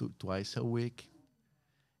 like twice a week.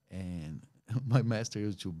 And my master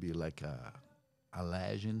used to be like a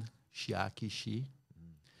legend, Shiaki Shi.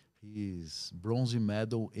 Mm. He's bronze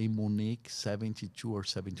medal in Munich, 72 or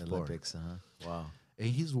 74. Olympics, uh-huh. Wow, And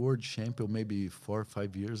he's world champion maybe 4 or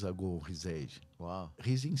 5 years ago, his age. wow.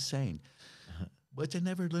 He's insane. But I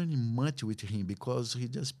never learned much with him because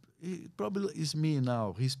he probably is me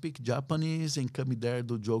now. He speak Japanese and come there,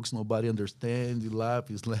 do jokes nobody understand, he laugh,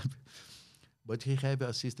 he slap. But he have an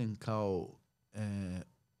assistant called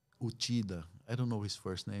Uchida. I don't know his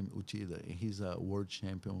first name, Uchida. And he's a world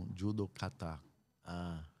champion, judo kata.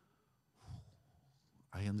 Ah,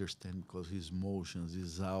 I understand because his motions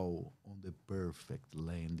is all on the perfect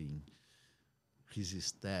landing. His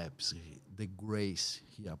steps, the grace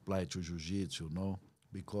he applied to jiu-jitsu,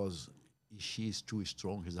 because she is too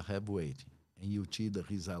strong, he's a heavyweight. And Uchida,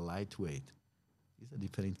 he's a lightweight. It's a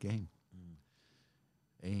different game. mm,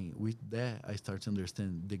 And with that, I start to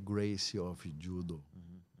understand the grace of judo.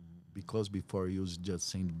 mhm, mhm. Because before I used just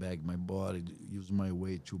sandbag my body, use my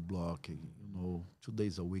weight to block, 2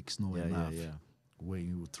 days a week is not Yeah, yeah, enough. yeah, When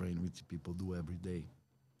you train with people, do every day,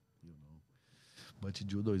 you know. But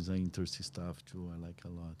judo is an interesting stuff too. I like a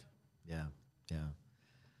lot. yeah, yeah.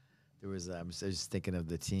 There was I was just thinking of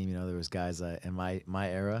the team. There was guys in my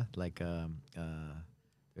era like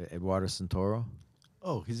Eduardo Santoro.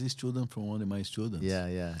 Oh, he's a student from one of my students. Yeah,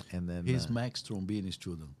 yeah, and then He's Max Trombini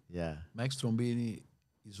student. yeah, Max Trombini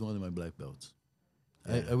is one of my black belts.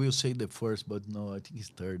 yeah. I will say the first, but no, I think he's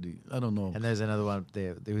third. I don't know. And there's another one.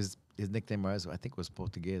 There was his nickname was I think was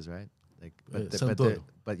Portuguese, right? Like, Santoro.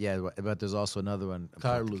 but yeah, but there's also another one, a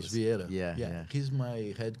Carlos Portuguese. Vieira. Yeah, Yeah, yeah, he's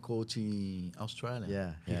my head coach in Australia.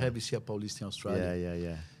 yeah, He yeah, have a Paulista in yeah, Australia. yeah,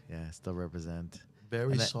 yeah, yeah. Still represent.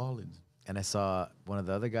 Very And I, solid. and I saw one of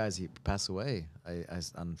the other guys. He passed away.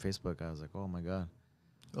 On Facebook. I was like, oh my god,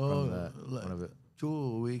 from Oh, the one like of it.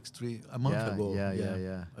 2 weeks, a month Yeah, ago. yeah, yeah, Yeah,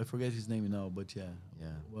 yeah, I forget his name now, but yeah,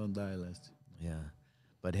 yeah, one died last. yeah.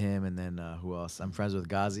 But him and then who else? I'm friends with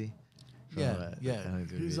Ghazi from Yeah, yeah, Only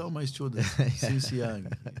he's TV. all my students Yeah. since young.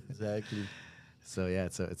 Exactly. So yeah,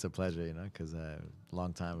 it's a pleasure, because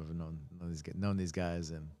long time I've known these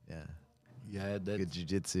guys, and yeah, Yeah, that good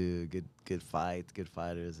jujitsu, good good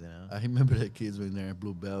fighters, you know. I remember the kids when they're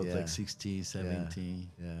blue belt, Yeah, like 16, yeah, 17.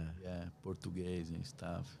 yeah. Yeah, Portuguese and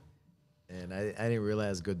stuff. And I didn't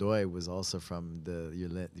realize Godoy was also from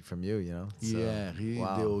you, you know. So Yeah, he the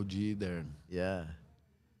wow, OG there. yeah,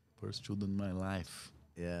 First student in my life.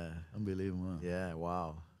 yeah, Unbelievable. yeah,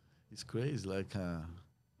 wow, It's crazy. Like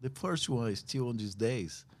the first one is still on these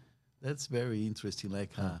days. That's very interesting.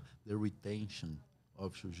 Like the retention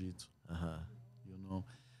of jiu-jitsu. uh huh, You know,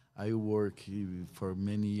 I work for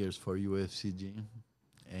many years for UFC gym,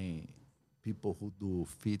 and people who do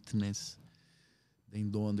fitness, they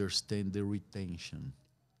don't understand the retention.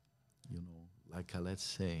 You know, like let's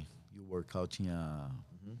say you work out in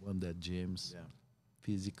one of the gyms, yeah,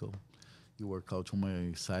 physical. You work out on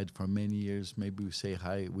my side for many years. Maybe we say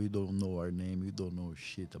hi. We don't know our name. We don't know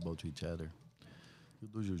shit about each other. You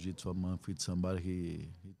do jiu-jitsu a month with somebody.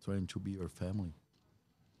 He trying to be your family.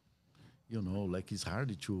 You know, like it's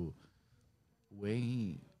hard to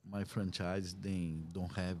when my franchise they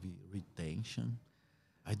don't have retention.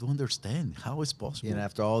 I don't understand how it's and possible.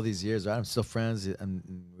 after all these years, right, I'm still friends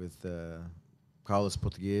with Carlos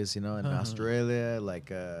Portuguese, in Australia.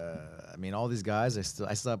 Like, I mean, all these guys. I still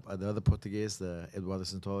have the other Portuguese, the Eduardo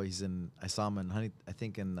Santor. I saw him in I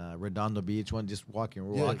think in Redondo Beach. One just Yeah,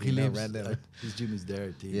 walking, he lives. random. His gym is there.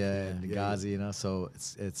 I think. Yeah, and Yeah, Ghazi, So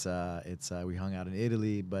it's we hung out in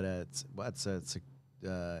Italy, but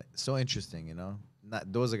so interesting,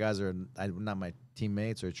 Not those are guys are not my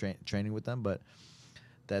teammates or training with them, but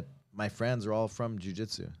that my friends are all from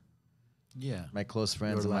jujitsu. yeah. My close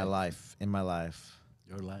friends Your in my life. life,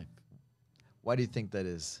 Your life. Why do you think that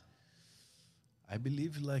is? I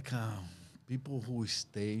believe like people who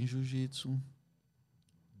stay in jiu-jitsu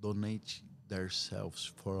donate themselves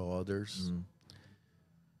for others. Mm.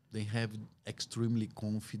 They have extremely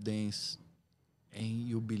confidence, and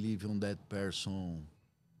you believe in that person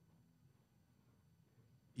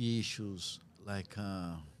issues like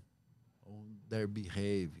on their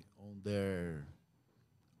behavior, on their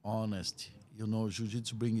honesty. You know,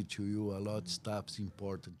 jiu-jitsu bring it to you a lot of stuff's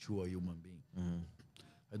important to a human being. Mm.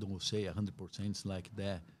 I don't say 100% it's like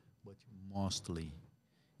that, but mostly.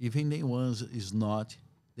 Even the ones is not,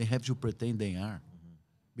 they have to pretend they are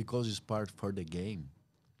because it's part for the game.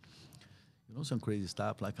 You know some crazy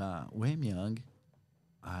stuff like when I'm young,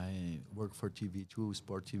 I work for TV too,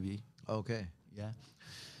 Sport TV. Okay. Yeah.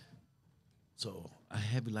 So I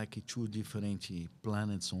have like two different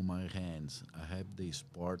planets on my hands. I have the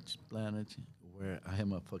sports planet where I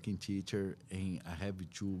am a fucking teacher and I have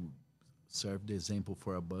to serve the example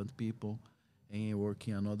for a bunch of people. And I work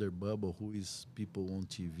in another bubble who is people on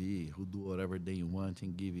TV who do whatever they want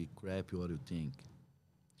and give you crap what you think.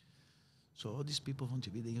 So all these people on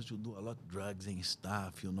TV, they used to do a lot of drugs and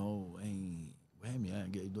stuff, and when yeah, I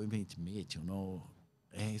don't even admit,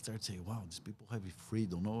 and I start saying, wow, these people have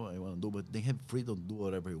freedom, no, I want to do, but they have freedom to do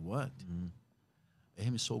whatever they want. Mm.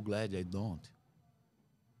 I'm so glad I don't.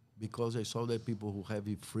 Because I saw that people who have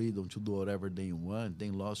freedom to do whatever they want, they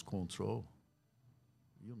lost control.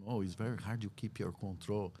 It's very hard to keep your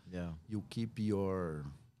control. Yeah. You keep your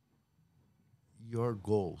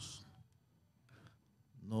goals.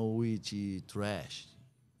 No eat trash.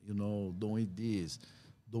 Don't eat this.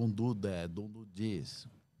 Don't do that. Don't do this.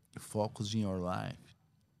 Focus in your life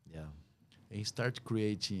Yeah. and start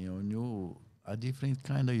creating a different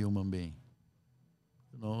kind of human being.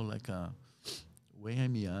 Like when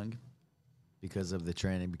I'm young, Because of the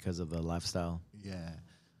training, because of the lifestyle. yeah,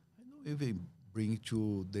 I don't even bring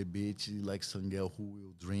to the beach like some girl who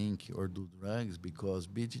will drink or do drugs because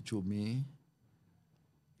beach to me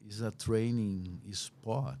is a training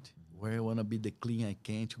spot where I want to be the clean I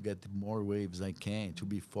can to get more waves I can, to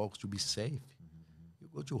be focused, to be safe. You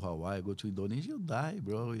go to Hawaii, go to Indonesia, you die,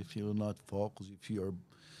 bro, if you're not focused, if your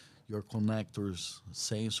connectors,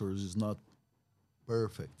 sensors is not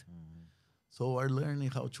perfect. So I'm learning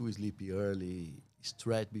how to sleep early,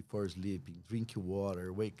 stretch before sleeping, drink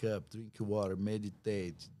water, wake up, drink water,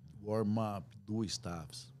 meditate, warm up, do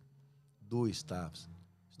stuffs. Do stuffs.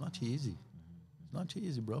 It's not easy. Not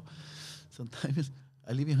easy, bro. Sometimes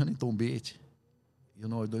I live in Huntington Beach. You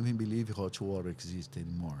know, I don't even believe hot water exists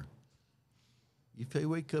anymore. If I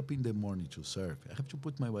wake up in the morning to surf, I have to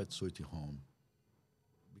put my wetsuit home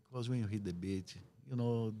because when you hit the beach, you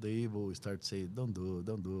know, the evil starts saying, don't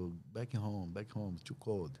do, back home, it's too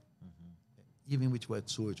cold. Even with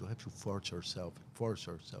wetsuit, you have to force yourself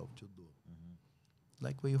to do.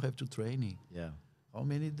 Like when you have to training. Yeah. How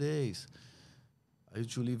many days? I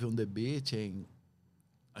used to live on the beach and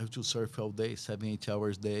I used to surf all day, 7, 8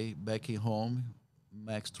 hours a day. Back in home,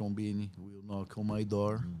 Max Trombini will knock on my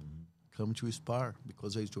door, come to spar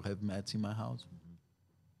because I used to have mats in my house.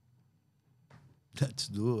 Let's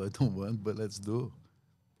do. I don't want, but let's do.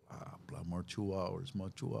 Blah, more 2 hours,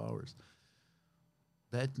 more 2 hours.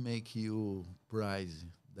 That make you prize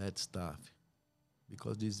that stuff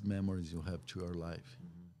because these memories you have to your life.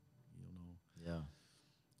 You know, Yeah.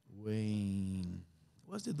 when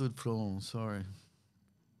what's the dude from? Sorry,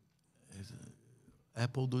 is it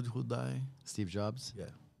Apple dude who died. Steve Jobs. Yeah,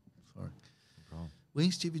 sorry. No problem.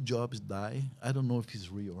 When Steve Jobs died, I don't know if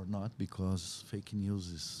it's real or not because fake news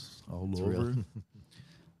is all It's over. real.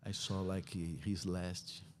 I saw like his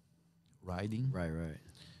last riding, Right. Right.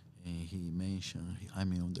 and he mentioned,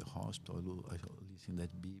 I'm in the hospital. I listen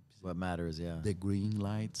that beeps, What matters? Yeah. the green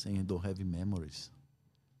lights, and I don't have memories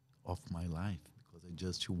of my life because I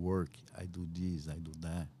just work. I do this, I do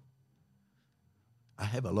that. I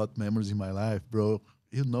have a lot of memories in my life, bro.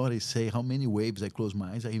 You know what I say? How many waves I close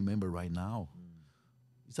my eyes, I remember right now.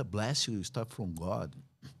 It's a blessing, stuff from God.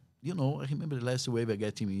 You know, I remember the last wave I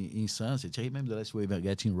get in Sunset. I remember the last wave I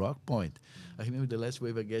get in Rock Point. I remember the last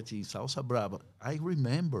wave I get in Salsa Brava. I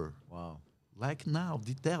remember, Wow. like now,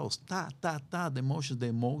 details, the emotion, the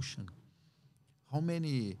emotion. How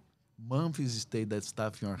many months stay that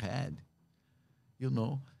stuff in your head, you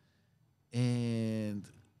know? And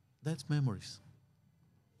that's memories.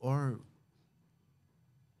 Or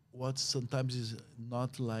what sometimes is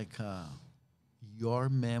not like your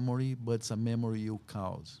memory, but it's a memory you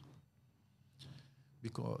cause.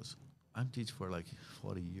 Because I'm teaching for like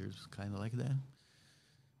 40 years, kind of like that.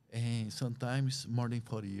 And sometimes more than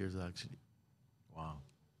 40 years, actually. Wow.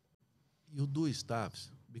 You do stuff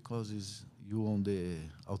because it's you on the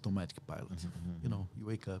automatic pilot. You know, you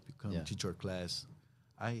wake up, you come Yeah. teach your class.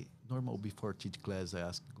 I normal before teach class, I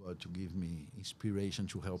ask God to give me inspiration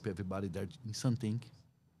to help everybody there in something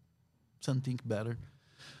better.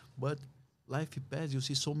 But life pass, you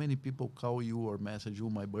see so many people call you or message you.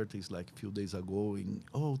 My birthday is like a few days ago, and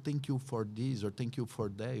oh, thank you for this or thank you for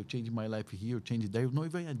that. You changed my life here, changed there. No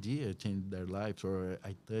even idea I changed their lives or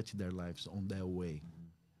I touched their lives on that way.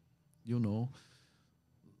 You know,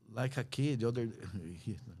 like a kid, the other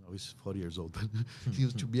he, now he's 40 years old. He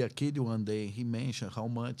used to be a kid one day. He mentioned how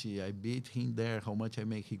much I beat him there, how much I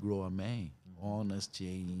make he grow a man, honesty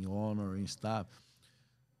and honor and stuff.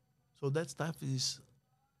 So that stuff is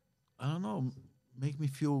I don't know, make me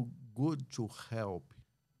feel good to help.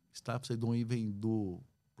 Stuff I don't even do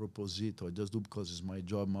proposito. I just do because it's my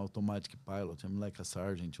job. I'm automatic pilot. I'm like a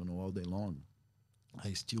sergeant, you know, all day long.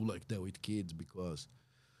 I still like that with kids because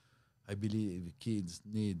I believe kids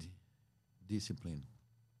need discipline.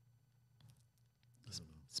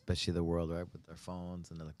 Especially the world, right, with their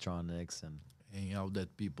phones and electronics and And all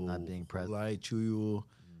that people not being present. lie to you,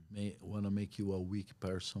 may want to make you a weak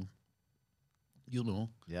person. You know,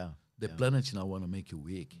 Yeah. the Yeah. planet now want to make you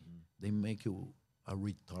weak. They make you a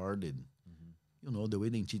retarded. You know, the way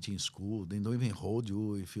they teach in school, they don't even hold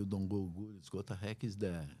you if you don't go good. It's what the heck is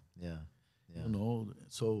that? Yeah. Yeah. You know,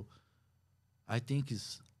 so I think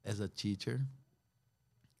is as a teacher,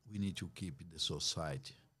 we need to keep the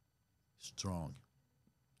society strong,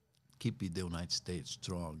 keep the United States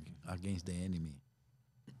strong against the enemy,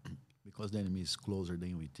 because the enemy is closer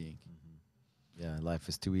than we think. Yeah. Life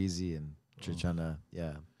is too easy and you're trying to,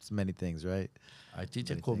 yeah, it's many things, right? I teach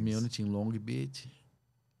a Many things. community in Long Beach.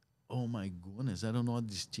 Oh my goodness, I don't know what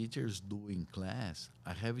these teachers do in class.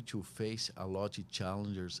 I have to face a lot of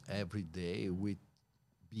challengers every day with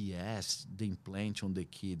BS they implant on the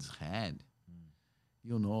kids' head.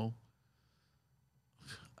 You know,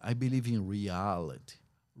 I believe in reality.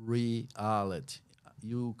 Reality.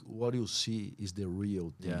 You what you see is the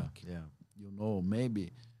real thing. Yeah. Yeah. You know,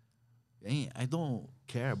 maybe I don't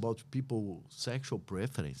care about people's sexual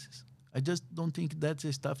preferences. I just don't think that's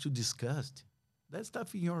a stuff to discuss. That's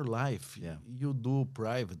stuff in your life. Yeah. You do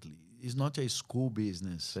privately. It's not a school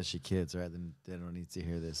business. Especially kids, right? Then they don't need to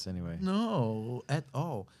hear this anyway. No, at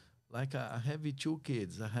all. Like I have 2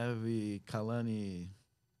 kids. I have Kalani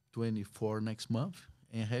 24 next month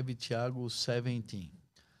and have Thiago 17.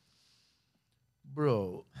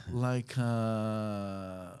 Bro, like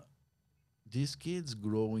these kids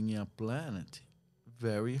growing in a planet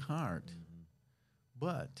very hard,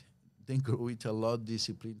 but they grow with a lot of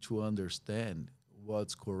discipline to understand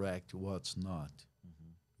what's correct, what's not.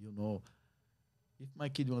 You know, if my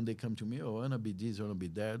kid one day come to me, oh, I wanna be this, I wanna be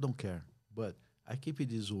that, I don't care. But I keep it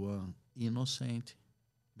this one innocent,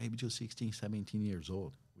 maybe just 16, 17 years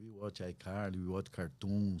old. We watch iCarly, we watch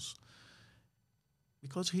cartoons.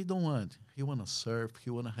 Because he don't want, he wanna surf, he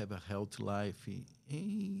wanna have a healthy life.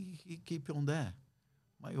 He keep on that.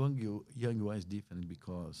 My young one is different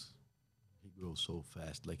because he grows so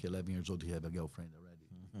fast. Like 11 years old, he have a girlfriend already.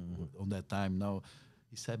 On that time now,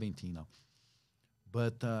 he's 17 now.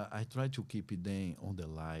 But I try to keep it then on the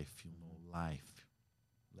life, life.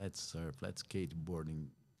 Let's surf, let's skateboarding,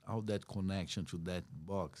 all that connection to that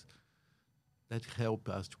box that help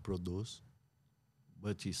us to produce,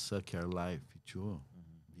 but it suck our life too.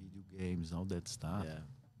 Video games, all that stuff. Yeah.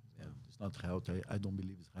 Yeah. It's not healthy. I don't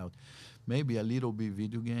believe it's healthy. Maybe a little bit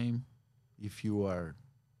video game if you are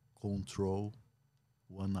control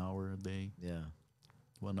 1 hour a day, Yeah.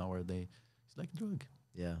 1 hour a day. It's like drug.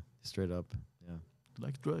 Yeah. Straight up. Yeah.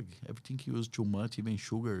 Like drug. Everything you use too much, even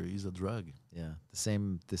sugar, is a drug. Yeah. The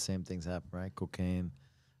same things happen, right? Cocaine,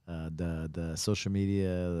 the social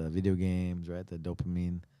media, the video games, right? The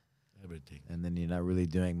dopamine, Everything. and then you're not really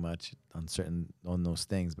doing much on those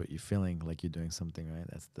things, but you're feeling like you're doing something, right?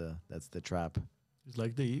 That's the trap. It's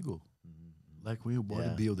like the ego. Like when you Yeah.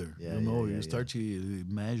 bodybuilder, Yeah, you yeah. start to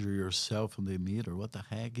measure yourself on the meter. What the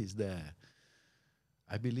heck is that?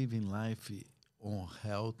 I believe in life on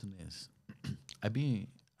healthiness. I mean,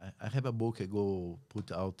 I have a book I go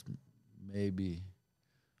put out. Maybe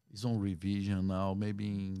it's on revision now. Maybe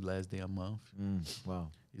in less than a month.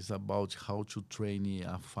 Wow. It's about how to train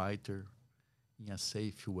a fighter in a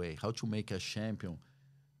safe way. How to make a champion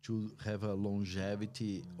to have a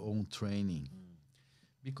longevity on training.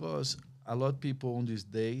 Because a lot of people on these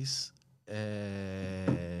days,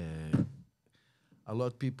 a lot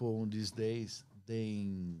of people on these days, they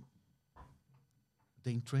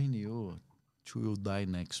train you to you die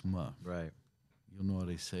next month. Right. You know what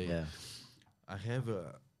I say? Yeah. I have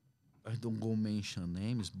a, I don't go mention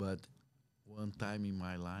names, but one time in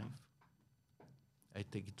my life, I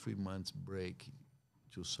take 3 months break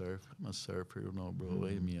to surf. I'm a surfer, bro.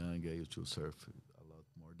 I'm young. I used to surf a lot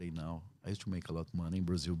more than now. I used to make a lot of money in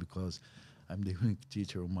Brazil because I'm the unique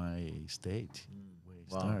teacher of my state. Where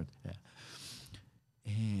I Wow. start. Yeah.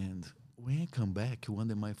 And when I come back, one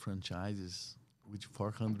of my franchises with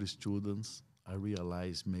 400 students, I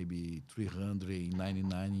realized maybe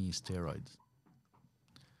 399 in steroids.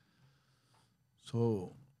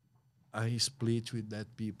 So I split with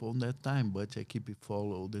that people on that time, but I keep it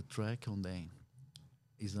follow the track on them.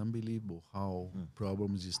 It's unbelievable how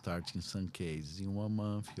problems start in some cases in 1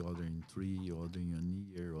 month, the other in three, other in a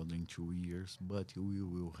year, other in 2 years. But you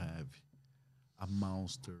will have a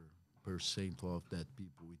monster percent of that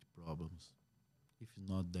people with problems. If it's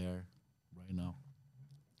not there right now,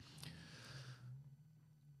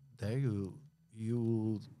 there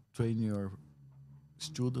you train your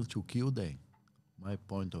students to kill them. My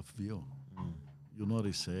point of view. You know what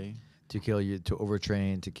I say? To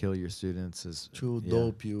overtrain, to kill your students is To yeah.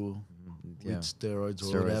 dope you Yeah. with steroids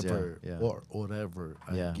or Steroids, yeah, whatever, yeah. or whatever.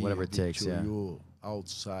 I Yeah, give whatever it takes, to yeah. you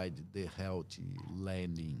outside the healthy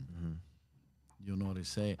landing. You know what I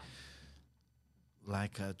say?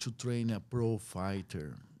 Like to train a pro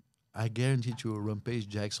fighter. I guarantee you, Rampage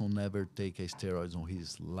Jackson never take a steroids on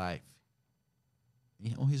his life.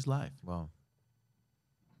 On his life, Wow.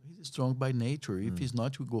 he's strong by nature. If he's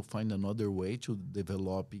not, we go find another way to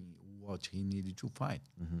developing what he needed to fight.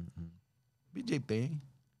 BJ Penn.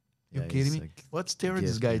 You Yeah, kidding he's me? like What steroids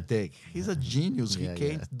this gift, guy yeah. take? He's a genius. Yeah, He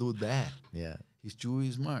can't do that. Yeah. He's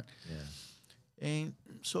too smart. Yeah. And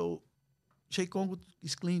so Shea Kong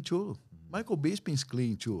is clean too. Michael Bisping is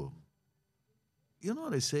clean too. You know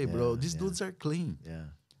what I say, bro? Yeah, These yeah. dudes are clean. Yeah.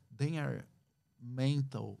 They are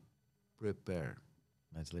mental prepared.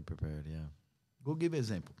 Mentally prepared. Yeah. Go give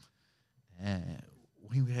example. Uh,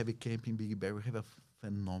 when we have a camp in Big Bear, we have a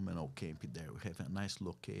phenomenal camp there. We have a nice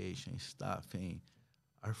location, stuff, and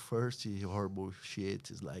our first horrible shit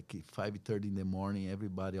is like 5:30 in the morning.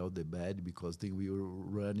 Everybody out the bed because then we were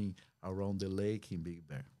running around the lake in Big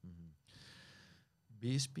Bear.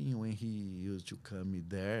 Bisping, when he used to come in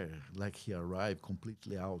there, like he arrived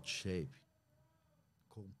completely out shape,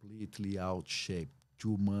 completely out shape.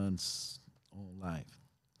 2 months on life.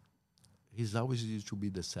 He's always used to be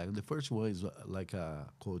the second. The first one is like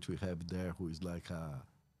a coach we have there who is like a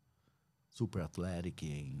super athletic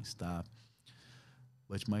and stuff.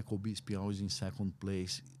 But Michael Bisping always in second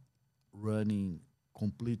place, running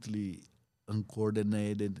completely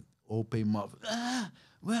uncoordinated, open mouth,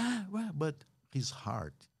 but his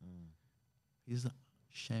heart, he's a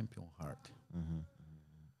champion heart.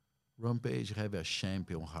 Rampage have a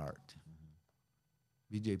champion heart.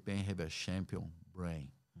 BJ Penn have a champion brain.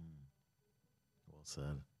 Well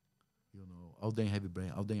said. You know, Alden have a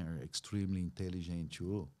brain. Alden are extremely intelligent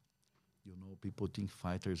too. You know, people think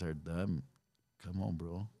fighters are dumb. Come on,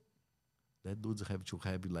 bro. That dudes have to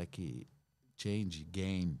have like a change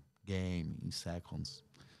game in seconds.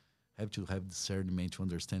 Have to have discernment to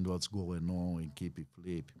understand what's going on and keep it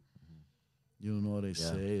flip. You know what I Yeah,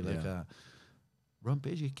 say? Like yeah. a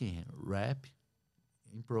Rampage, he can rap,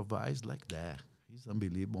 improvise like that. He's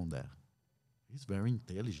unbelievable on that. He's very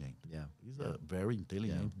intelligent. Yeah. He's Yeah. a very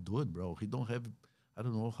intelligent dude, bro. He don't have, I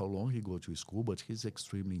don't know how long he go to school, but he's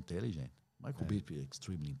extremely intelligent. Michael Right. Bisping,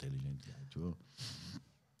 extremely intelligent guy too.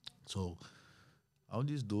 So all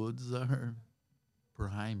these dudes are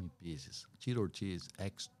prime pieces. Tito Ortiz,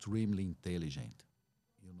 extremely intelligent.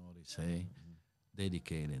 You know what I say?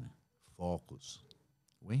 Dedicated, focus.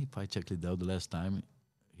 When he fight Chuck Liddell the last time,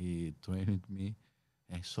 he trained with me,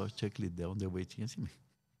 and I saw Chuck Liddell on the waiting and said,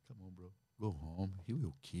 come on, bro, go home. He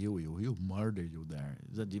will kill you. He'll murder you there.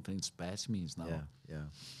 It's a different specimens now. Yeah. Yeah.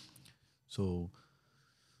 So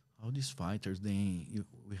all these fighters,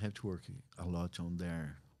 we have to work a lot on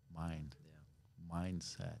their mind,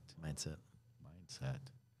 mindset, Mindset. mindset.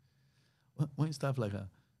 When stuff like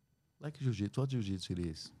jiu-jitsu, what jiu-jitsu it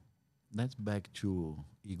is? That's back to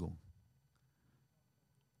ego.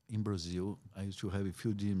 In Brazil, I used to have a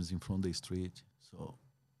few gyms in front of the street. So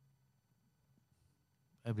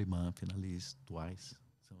every month, at least twice,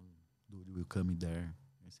 some dude will come in there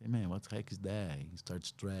and say, man, what the heck is that? He starts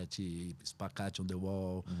stretching, spacate on the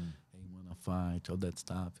wall, and you want to fight, all that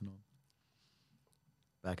stuff, you know.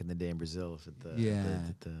 Back in the day in Brazil, at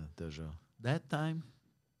Yeah. the dojo. That time,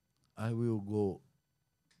 I will go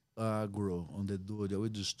aggro on the dude. I will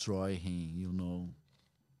destroy him, you know.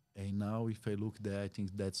 And now, if I look there, I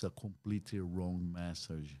think that's a completely wrong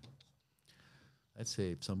message. Let's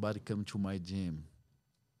say if somebody come to my gym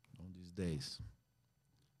on these days,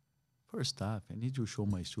 first off, I need to show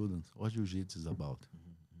my students what jiu-jitsu is about.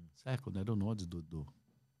 Second, I don't know what this dude do.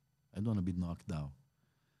 I don't want to be knocked down.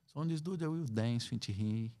 So on this dude, I will dance with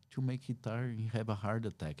him to make him tired and have a heart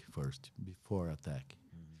attack first before attack.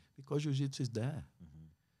 Because jiu-jitsu is that.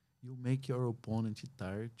 You make your opponent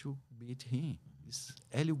tired to beat him. It's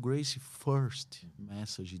Helio Gracie first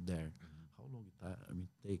message there. How long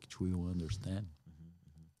it take to you understand?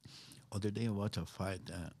 Other day I watched a fight,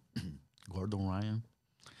 Gordon Ryan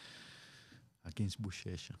against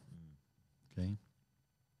Buchecha. Okay,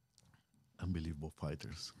 unbelievable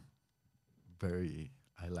fighters.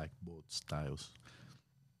 I like both styles.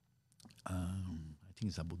 I think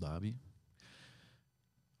it's Abu Dhabi.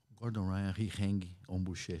 Gordon Ryan, he hang on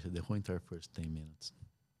Buchecha the whole entire first 10 minutes.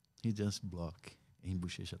 He just block. And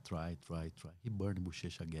Buchecha try. He burned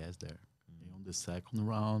Buchecha gas there. And on the second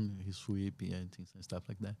round, he sweep and things and stuff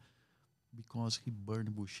like that. Because he burned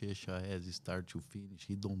Buchecha as he start to finish.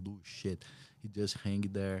 He don't do shit. He just hang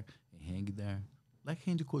there and hang there. Like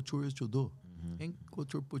Randy Couture used to do. And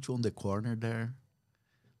Couture put you on the corner there,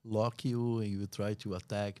 lock you, and you try to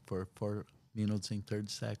attack for 4 minutes and 30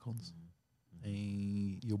 seconds.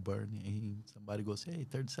 And you burn, and somebody goes, hey,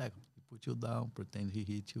 30 seconds. He put you down, pretend he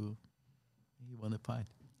hit you, and he won the fight.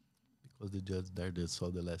 Because the judge there that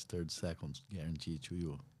saw the last 30 seconds guaranteed to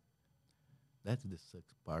you. That's the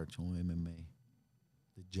sucks part on MMA.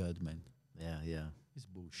 The judgment. Yeah. Yeah. It's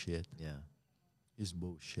bullshit. Yeah. It's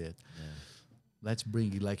bullshit. Yeah. Let's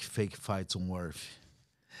bring like fake fights on earth.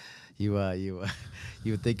 You you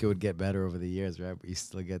would think it would get better over the years, right? But you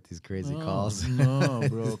still get these crazy calls. No,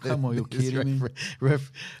 bro. Come on, you These kidding me?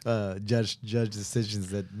 Judge decisions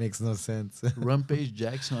that makes no sense. Rampage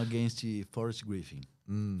Jackson against Forrest Griffin.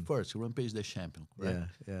 First, Rampage the champion, correct?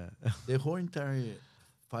 Yeah. The whole entire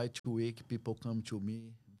fight week, people come to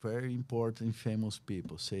me, very important, famous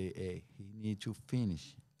people, say, hey, he need to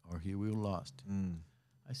finish or he will lost.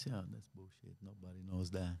 I say, oh, that's bullshit. Nobody knows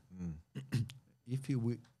that. If you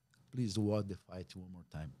will, please watch the fight one more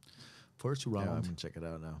time. First Yeah, I'm round, gonna check it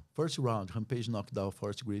out now. first round, Rampage knocked out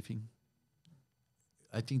Forrest Griffin.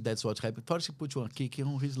 I think that's what happened. First, he put one kick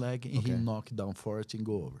on his leg and he Okay. knocked down Forrest and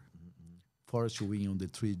go over. Forrest win on the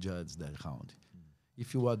three judges that round.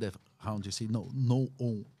 If you watch that round, you see no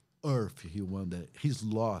on earth he won that. He's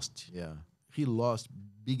lost. Yeah. He lost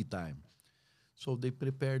big time. So they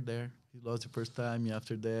prepared there. He lost the first time.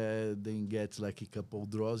 After that, then gets like a couple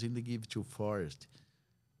draws and they give it to Forrest.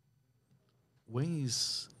 When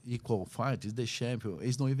it's equal fight, it's the champion.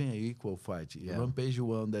 It's not even an equal fight. Yeah. Rampage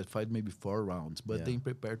won that fight maybe 4 rounds, but Yeah. they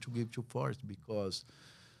prepared to give to Forrest because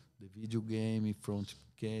the video game, front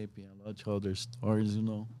camping, a lot of other stories, you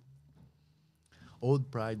know. Old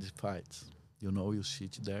pride fights. You know, you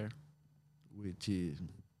sit there with the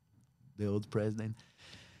old president,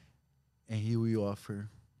 and he will offer,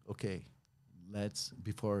 okay, let's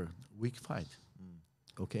before week fight.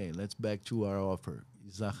 Okay, let's back to our offer.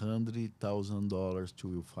 It's $100,000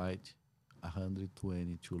 to you fight,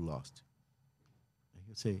 120 to lost. And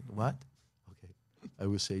you say what? Okay, I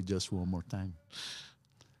will say just one more time.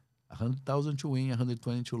 100,000 to win,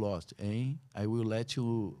 120 to lost, and I will let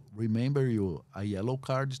you remember you. A yellow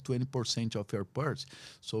card is 20% of your purse.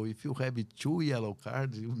 So if you have two yellow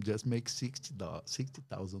cards, you just make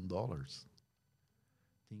 $60,000.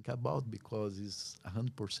 Think about because it's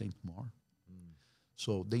 100% more.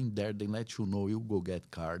 So then there they let you know you go get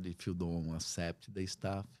card if you don't accept the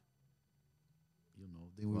stuff. You know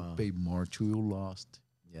they will Wow. pay more to you lost.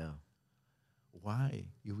 Yeah. Why?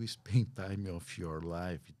 You will spend time of your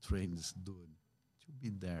life train this dude to be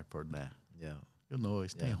there for that. Yeah. You know, I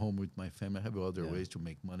stay Yeah. home with my family. I have other Yeah. ways to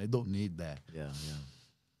make money. I don't need that. Yeah. Yeah.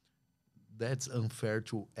 That's unfair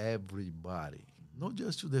to everybody. Not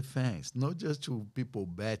just to the fans, not just to people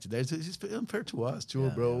bet. It's unfair to us too,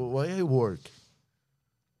 Yeah, bro. yeah. Why I work?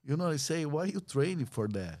 You know, I say, why you training for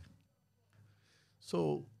that?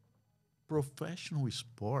 So, professional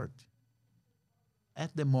sport,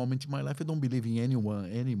 at the moment in my life, I don't believe in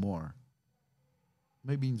anyone anymore.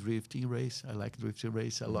 Maybe in drifting race, I like drifting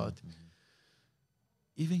race a lot.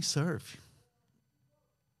 Even surf.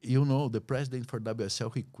 You know, the president for WSL,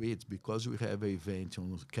 he quit because we have an event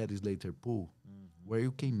on Caddy Slater Pool where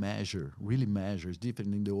you can measure, really measure. It's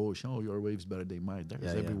different in the ocean. Oh, your wave's better than mine. There's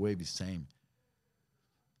Yeah, every yeah. wave is same.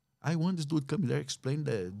 I want this dude come there, explain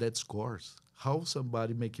that scores. How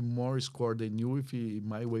somebody making more score than you if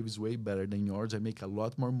my wave is way better than yours. I make a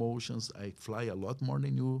lot more motions. I fly a lot more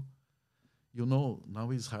than you. You know,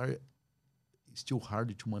 now it's hard. It's still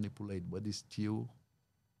hard to manipulate, but it's still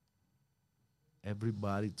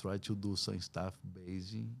everybody try to do some stuff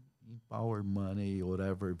based in power, money,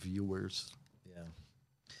 whatever, viewers. Yeah.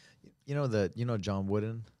 You know John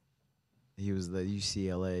Wooden. He was the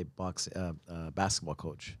UCLA basketball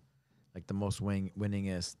coach, like the most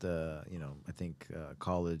winningest. I think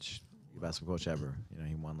college basketball coach ever. You know,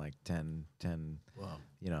 he won like 10. Wow.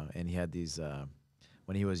 And he had these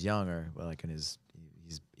when he was younger. Well, like in he's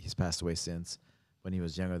passed away since. When he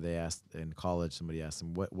was younger, they asked in college. Somebody asked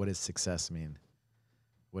him, what does success mean?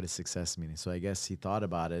 What does success mean? So I guess he thought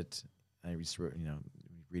about it. I just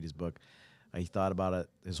read his book. He thought about it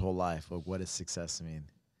his whole life. Like, what does success mean?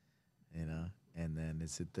 And then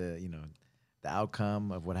is it the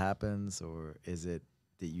outcome of what happens, or is it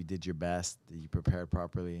that you did your best, that you prepared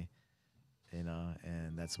properly, and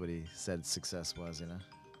that's what he said success was. Is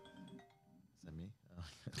that me? Oh.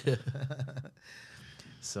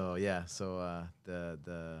 So yeah,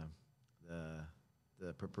 the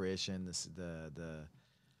preparation, the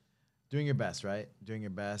doing your best, right? Doing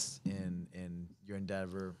your best in your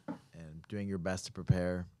endeavor and doing your best to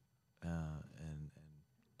prepare, and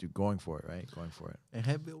going for it, right? Going for it. And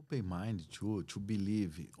have an open mind to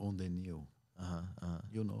believe on the new.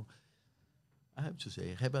 You know, I have to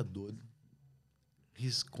say, have a dude.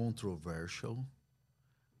 He's controversial,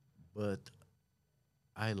 but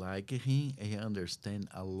I like him and I understand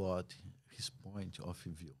a lot his point of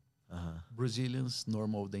view. Brazilians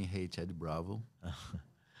normal they hate Ed Bravo.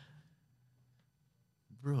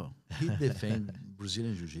 Bro, he defend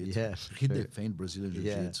Brazilian Jiu-Jitsu. Yeah, He sure. defend Brazilian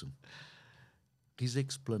Yeah. Jiu-Jitsu. His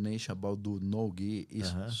explanation about the no-gi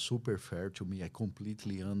is super fair to me. I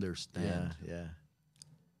completely Yeah, understand. yeah,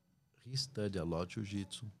 He studied a lot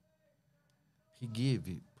Jiu-Jitsu. He give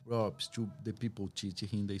props to the people teaching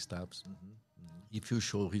him the steps. If you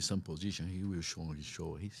show him some position, he will show his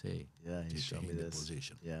show. He say, yeah. He teach showed me him the this.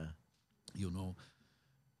 position. Yeah. You know,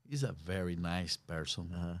 he's a very nice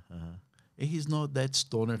person. Uh-huh. And he's not that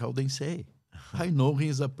stoner, how they say. I know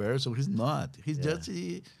he's a person. He's not. He's Yeah. just,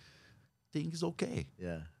 he thinks okay.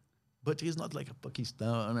 Yeah. But he's not like a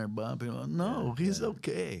Pakistaner bump. No, Yeah, he's yeah.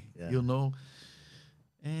 okay. Yeah. You know.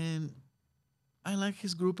 And I like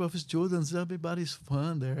his group of students. Everybody's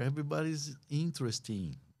fun there. Everybody's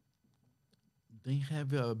interesting. They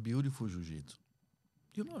have a beautiful jiu-jitsu.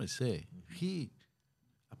 You know what I say? He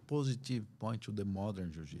a positive point to the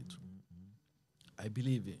modern jiu-jitsu. I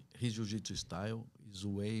believe his jiu-jitsu style is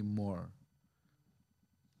way more,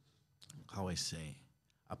 how I say,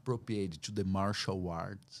 appropriate to the martial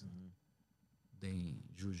arts than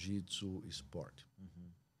jiu-jitsu sport.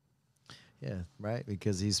 Yeah, right.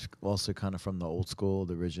 Because he's also kind of from the old school,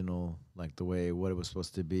 the original, like what it was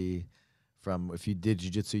supposed to be. From if you did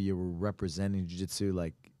jujitsu, you were representing jujitsu,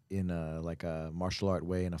 like in a like a martial art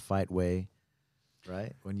way, in a fight way,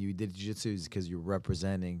 right? When you did jiu-jitsu, is because you're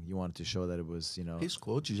representing. You wanted to show that it was, His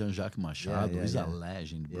coach, Jean-Jacques yeah, Machado, yeah, he's a yeah,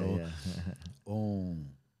 legend, yeah, bro. yeah, On,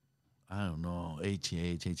 I don't know,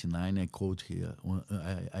 88, 89, I coach here.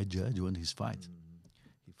 I judge one of his fights.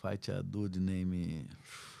 He fight a dude named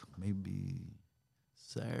maybe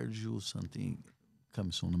Sergio something.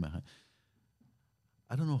 Comes on my hand.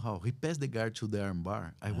 I don't know how. He passed the guard to the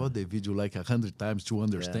armbar. I watched the video like 100 times to yeah,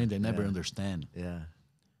 understand. I never yeah, understand. yeah,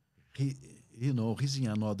 He, he's in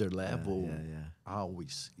another yeah, level. yeah, yeah,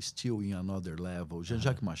 Always, still in another level.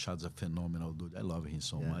 Jean-Jacques Machado's a phenomenal dude. I love him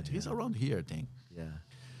so yeah, much. He's yeah, around here, I think. yeah,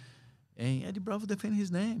 And Eddie Bravo defend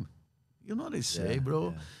his name. You know what I say, yeah,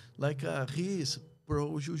 bro? yeah. Like he is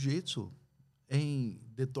pro jiu-jitsu. And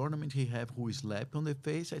the tournament he have who slap on the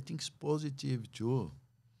face, I think is positive too.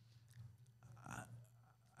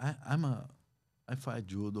 I fight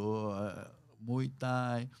judo, Muay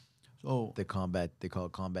Thai. So They call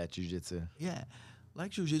it combat jiu-jitsu. yeah, like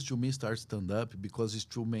jiu-jitsu to me start stand up because it's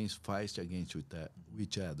two men fight against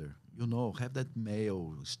each other. You know, have that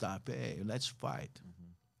male stop. Hey, let's fight.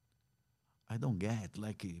 I don't get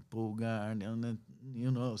like a pull guard and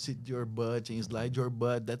then sit your butt and slide your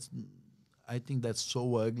butt. I think that's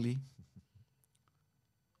so ugly.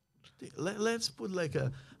 Let's put like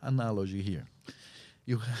a analogy here.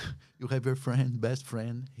 You you have your friend, best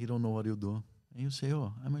friend. He don't know what you do, and you say,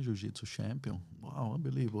 "Oh, I'm a jiu-jitsu champion. Wow,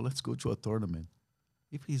 unbelievable. Let's go to a tournament."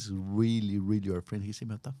 If he's really, really your friend, he say,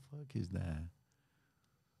 "What the fuck is that?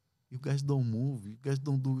 You guys don't move. You guys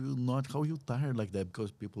don't do not how you tired like that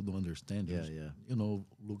because people don't understand. Yeah, yeah,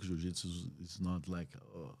 Look, jiu-jitsu is not like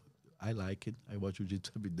I like it. I watch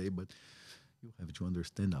jiu-jitsu every day, but you have to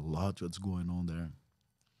understand a lot what's going on there.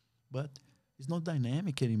 But it's not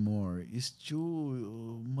dynamic anymore. It's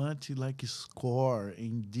too much like score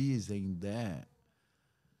in this and that.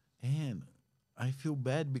 And I feel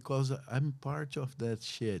bad because I'm part of that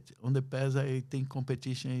shit. On the past, I think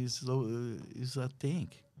competition is a thing.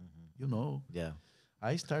 You know, yeah.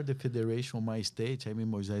 I started the federation on my state. I'm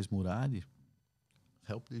in Moisés Muradi.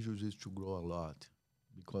 Helped the jiu-jitsu to grow a lot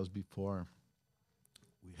because before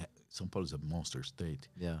we had São Paulo is a monster state.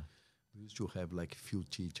 Yeah. We used to have like few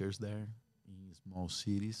teachers there in small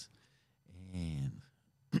cities, and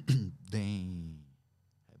then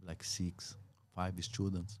have like 5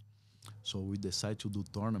 students. So we decide to do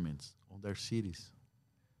tournaments on their cities,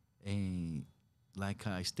 and like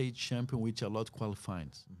a state champion with a lot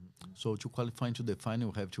qualifies. So to qualify to the final,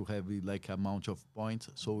 you have to have like amount of points.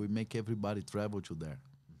 So we make everybody travel to there.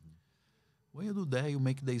 When you do that, you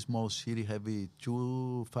make the small city have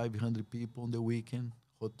 500 people on the weekend,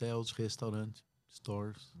 hotels, restaurants,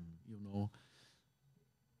 stores. You know,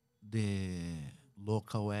 the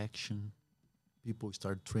local action. People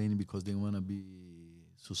start training because they want to be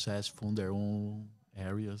successful in their own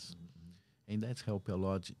areas, and that's helped a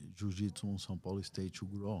lot Jiu-Jitsu in São Paulo State to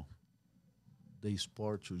grow. The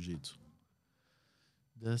sport Jiu-Jitsu.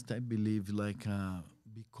 Just I believe like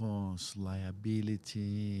because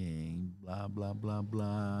liability and blah blah blah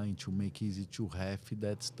blah, and to make easy to have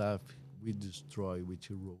that stuff we destroy with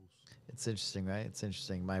the rules. It's interesting, right? It's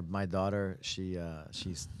interesting. My daughter, she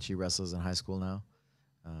wrestles in high school now.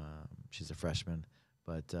 She's a freshman,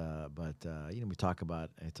 but we talk about.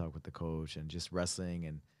 I talk with the coach and just wrestling,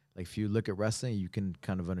 and like if you look at wrestling, you can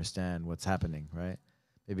kind of understand what's happening, right?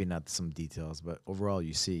 Maybe not some details, but overall,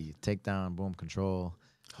 you see takedown, boom, control.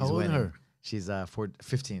 How He's old winning. her? She's 15.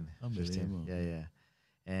 15. Unbelievable. Yeah, yeah.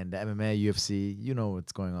 And the MMA, UFC, you know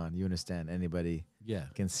what's going on. You understand. Anybody Yeah.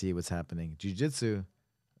 can see what's happening. Jiu-jitsu.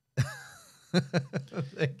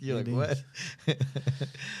 Like, you're It like, what?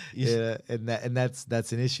 Is- Yeah, and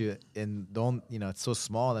that's an issue. And don't it's so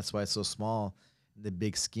small. That's why it's so small in the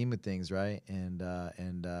big scheme of things, right? And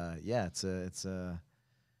yeah,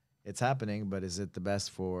 it's happening. But is it the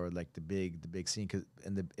best for like the big scene? Cause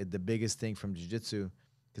and the biggest thing from jiu-jitsu,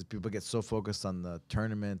 because people get so focused on the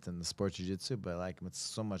tournament and the sport jiu-jitsu, but like it's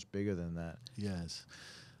so much bigger than that. Yes.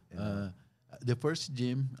 You know? The first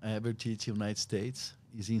gym I ever teach in the United States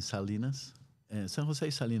is in Salinas, San Jose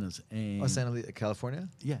Salinas. And Oh, California?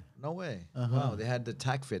 yeah, No way. Uh-huh. Wow, they had the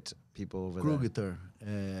tack fit people over there. Kruger,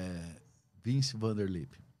 Vince Vanderlip.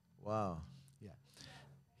 Wow. Yeah.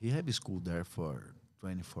 He had school there for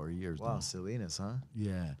 24 years Wow, now. Salinas, huh?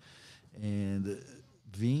 Yeah. And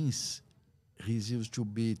Vince, he used to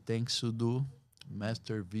be Thanks to Do,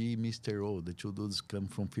 Master V, Mr. O. The two dudes come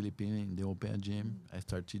from Philippines. They open a gym. I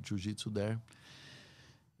started jiu-jitsu there.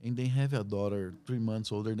 And they have a daughter 3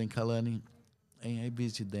 months older than Kalani. And I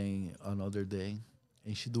visited them another day.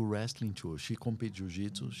 and she do wrestling too. She compete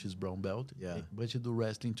jiu-jitsu. She's brown belt. Yeah. But she do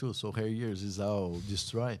wrestling too. So her ears is all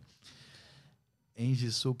destroyed. And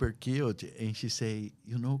she's super cute. And she say,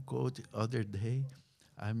 coach, other day,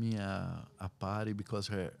 I'm in a party because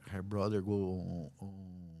her brother go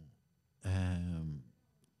on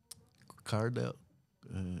Cardell,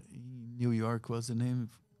 in New York. What's the name?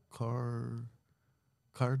 Car,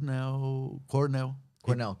 Cornell. Cornell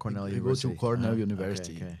He go to University. Cornell Uh-huh.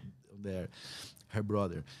 University Okay. there. Her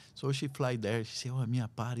brother. So she fly there. She say, "Oh, minha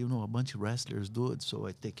party, a bunch of wrestlers do it." So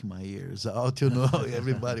I take my ears out,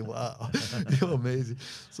 Everybody, wow, amazing.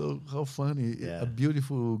 So how funny! Yeah. A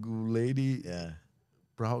beautiful lady, Yeah.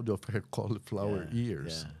 proud of her cauliflower Yeah.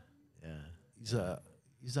 ears. Yeah. Yeah.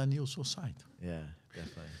 It's a new society. Yeah.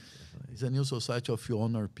 Definitely. It's a new society of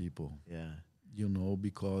honor people. Yeah.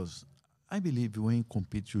 Because I believe when you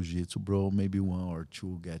compete jiu-jitsu, bro, maybe one or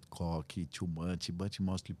two get cocky too much, but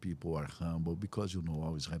mostly people are humble because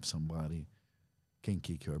always have somebody can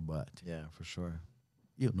kick your butt. Yeah. For sure.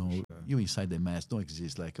 You inside the mask don't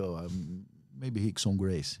exist like, maybe Rickson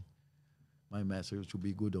Grace. My master used to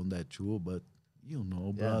be good on that too, but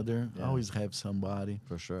brother, Yeah. always have somebody.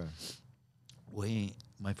 For sure. When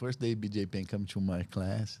my first day BJ Penn come to my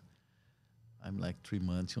class, I'm like 3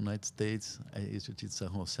 months United States. I used to teach San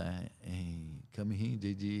Jose and come here,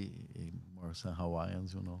 JD, more San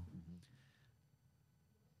Hawaiians,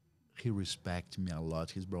 He respect me a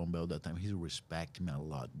lot. He's brown belt that time. He respect me a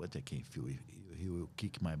lot, but I can feel he will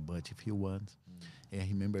kick my butt if he wants. And I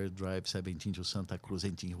remember I drive 17 to Santa Cruz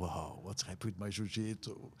and think, wow, what's happened with my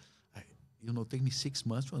jiu-jitsu? Take me 6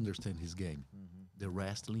 months to understand his game, the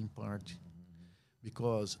wrestling part,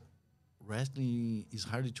 because wrestling is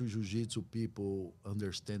hard to jiu-jitsu people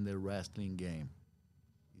understand the wrestling game.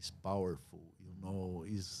 It's powerful,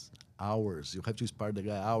 it's hours. You have to spar the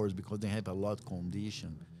guy hours because they have a lot of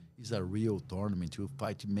condition. It's a real tournament. You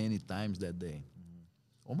fight many times that day.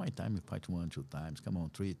 All my time you fight 1, 2 times. Come on,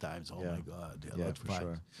 3 times. Oh Yeah. my God. Yeah, for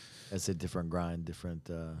sure. It's a different grind, different.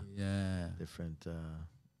 Different.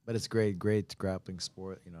 But it's great grappling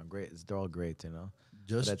sport. Great. They're all great.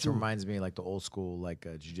 Just That reminds me like the old school, like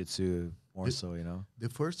jiu-jitsu more so. The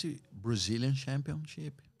first Brazilian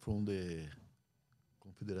championship from the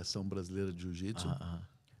Confederação Brasileira de Jiu-Jitsu.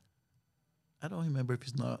 I don't remember if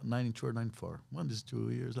it's not 92 or 94. One of these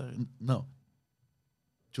 2 years. No.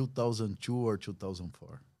 2002 or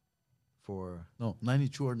 2004. No,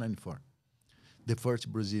 92 or 94. The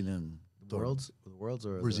first Brazilian The worlds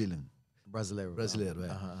or Brazilian. Brasileiro. Brasileiro,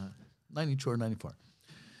 yeah. 92 or 94.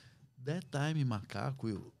 That time in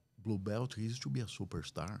Macaco, Blue Belt, he used to be a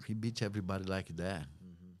superstar. He beat everybody like that.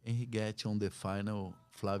 And he got on the final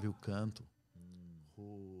Flávio Canto,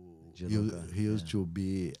 who he used to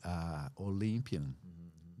be an Olympian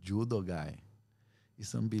judo guy.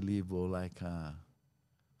 It's unbelievable, like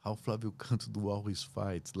how Flávio Canto do all his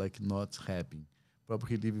fights, like not happy.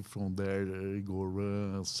 Probably leaving from there, he go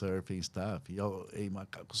run, surfing stuff. Hey,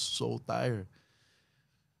 Macaco, so tired.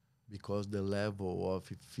 Because the level of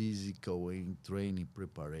physical and training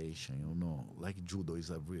preparation, like judo is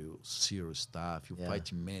a real serious stuff. You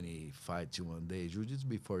fight many fights in one day. Jiu-jitsu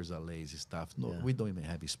before is a lazy stuff. No, we don't even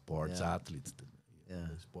have sports athletes.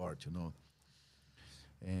 Sport,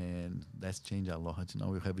 And that's changed a lot.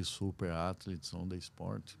 Now we have super athletes on the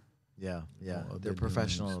sport. Yeah. They're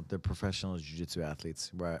professional. They're professional jiu-jitsu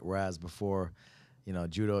athletes. Whereas before,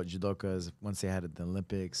 judokas, once they had the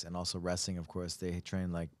Olympics and also wrestling, of course, they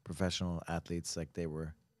trained like professional athletes, like they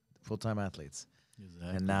were full-time athletes.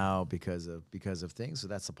 Exactly. And now because of things, so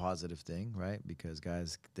that's a positive thing, right? Because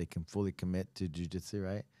guys, they can fully commit to jiu-jitsu,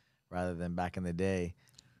 right? Rather than back in the day,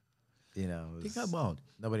 think about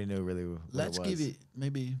nobody knew really what Let's it was. give it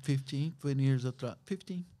maybe 15, 20 years ago.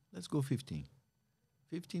 15. Let's go 15.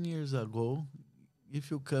 15 years ago,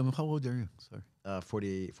 if you come, how old are you? Sorry.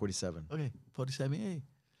 47. Okay, 47. Hey,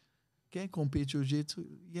 can compete jiu-jitsu?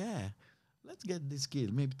 Yeah. Let's get this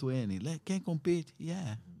kid, maybe 20. Can compete?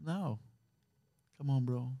 Yeah. Now, come on,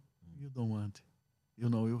 bro. You don't want.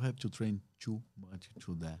 You have to train too much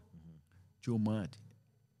to that. Too much.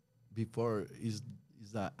 Before is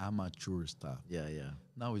the amateur stuff. Yeah.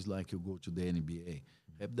 Now it's like you go to the NBA.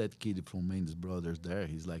 Have that kid from Mendes Brothers there.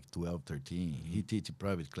 He's like 12, 13. He teach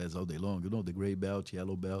private class all day long. The gray belt,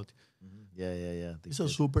 yellow belt. Yeah. He's a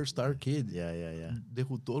superstar kid. Yeah. The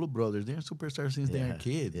Rutolo brothers, they're superstars since they're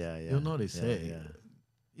kids. Yeah. You know what they say? Yeah.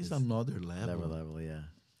 It's another level. Level, yeah.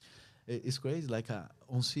 It's crazy. Like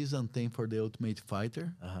on season 10 for the Ultimate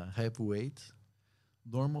Fighter, heavyweight,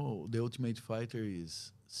 normal, the Ultimate Fighter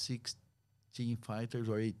is 16 fighters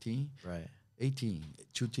or 18. Right. 18,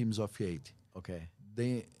 2 teams of 8. Okay.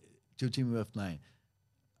 Then 2 teams of 9.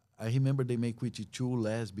 I remember they make with two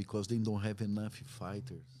less because they don't have enough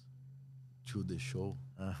fighters to the show.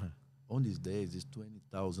 Uh-huh. On these days, it's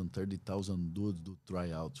 20,000, 30,000 dudes do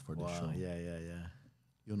tryouts for the Wow. show. Yeah, yeah, yeah.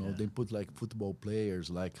 You know, Yeah. they put like football players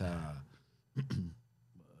like I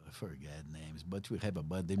forget names, but we have a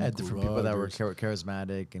bunch. They Yeah, make different people that were Rodgers,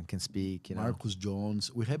 charismatic and can speak, you know. Marcus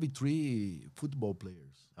Jones. We have three football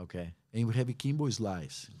players, Okay. and we have Kimbo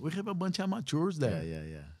Slice. We have a bunch of amateurs Yeah, there. yeah,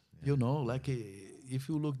 yeah. You know, like if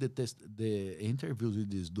you look the interviews with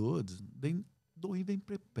these dudes, they don't even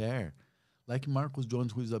prepare. Like Marcus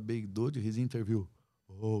Jones, who is a big dude, his interview.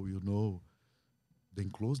 Oh, you know, then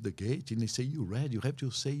close the gate and they say you ready. You have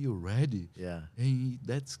to say you're ready, Yeah. and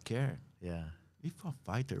that's scare. Yeah. If a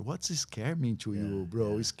fighter, what's scare mean to Yeah, you,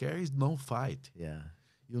 bro? yeah. Scare is no fight. Yeah.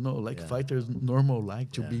 You know, like Yeah. fighters normal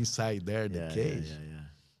like to Yeah. be inside there, the Yeah, yeah, cage, yeah, yeah.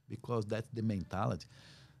 because that's the mentality.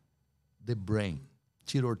 The brain.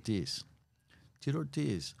 Tito Ortiz. Tito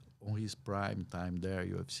Ortiz, on his prime time there,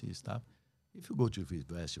 UFC stuff, if you go to his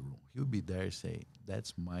dressing room, he'll be there saying,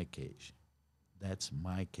 that's my cage. That's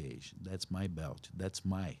my cage. That's my belt. That's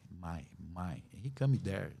my. And he come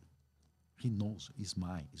there. He knows it's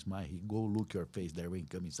mine. It's mine. He go look your face there when he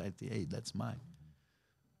come inside. Say, hey, that's mine.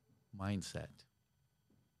 Mindset.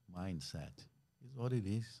 Mindset is what it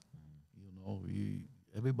is. You know,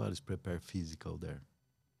 everybody's prepared physical there.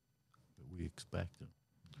 We expect them.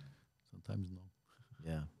 Sometimes no.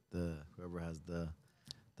 Yeah. The whoever has the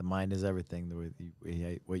mind is everything.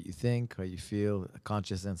 The what you think, how you feel,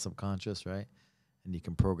 conscious and subconscious, right? And you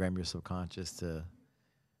can program your subconscious to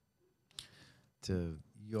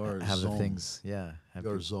Your have the zone. things, yeah, have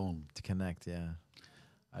Your people zone. to connect, yeah.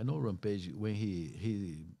 I know Rampage when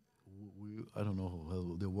I don't know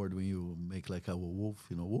how the word when you make like a wolf,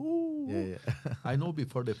 you know. Woo, Yeah, yeah. I know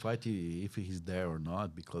before the fight if he's there or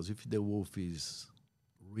not because if the wolf is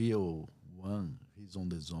real one, he's on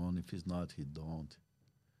the zone. If he's not, he don't.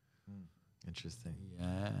 Hmm. Interesting.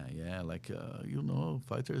 Yeah, like you know,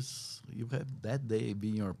 fighters, you have that day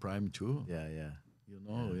being your prime too. Yeah, yeah. You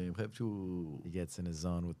know, Yeah. you have to He gets in his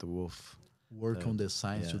zone with the wolf. work on the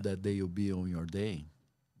signs yeah. so that day you'll be on your day.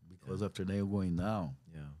 Because Yeah. after that you're going down.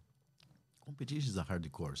 Yeah. Competition is a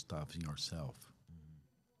hardcore stuff in yourself.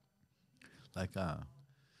 Like I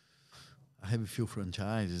have a few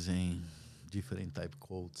franchises and different type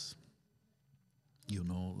codes. You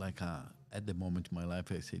know, like at the moment in my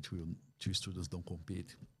life, I say to students don't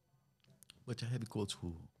compete. But I have coaches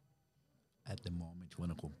who, at the moment,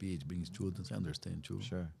 want to compete, bring students. I understand too.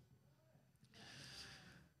 Sure.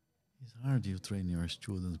 It's hard you train your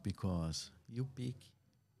students because you pick.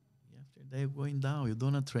 After that, you're going down. You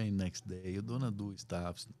don't train next day. You don't do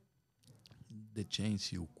stuff. The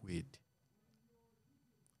chance you quit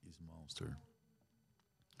is monster.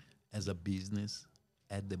 As a business,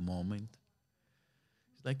 at the moment,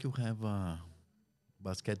 it's like you have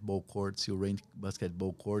basketball courts. You rent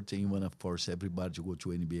basketball courts and you want to force everybody to go to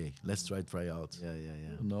NBA. Let's try tryouts. Yeah, yeah,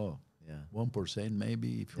 yeah. No, Yeah. 1%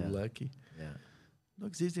 maybe if you're Yeah. lucky. Yeah. Don't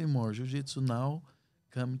exist anymore. Jiu-Jitsu now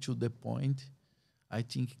come to the point. I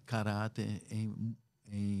think karate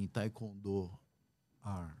and taekwondo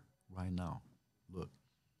are right now. Look,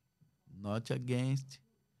 not against,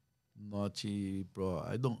 not pro.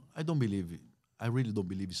 I don't believe. I really don't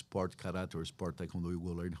believe sport karate or sport taekwondo. You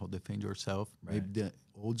go learn how to defend yourself. Right. Maybe the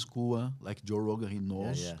old school one, like Joe Rogan, he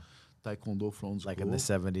knows yeah. taekwondo from school. Like in the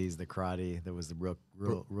 70s, the karate, there was the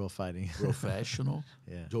real fighting. Professional.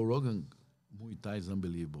 Yeah. Joe Rogan, Muay Thai is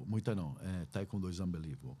unbelievable. Muay Thai no, taekwondo is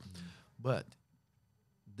unbelievable. But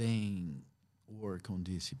then work on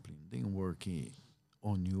discipline. Then work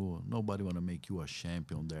on you. Nobody want to make you a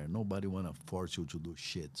champion there. Nobody want to force you to do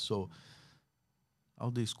shit. So all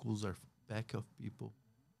the schools are pack of people.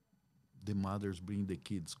 The mothers bring the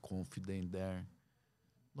kids confident there.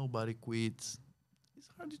 Nobody quits. It's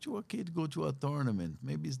hard to a kid go to a tournament.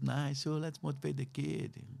 Maybe it's nice. So let's motivate the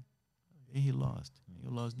kid. And he lost. You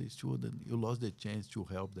lost the student. You lost the chance to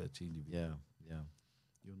help that individual. Yeah. Yeah.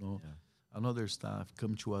 You know, Yeah. another stuff,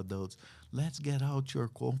 come to adults. Let's get out your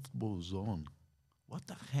comfortable zone. What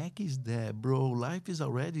the heck is that, bro? Life is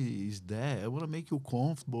there. I want to make you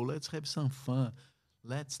comfortable. Let's have some fun.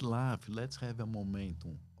 Let's laugh. Let's have a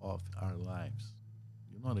momentum of our lives.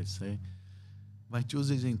 You know what I say? My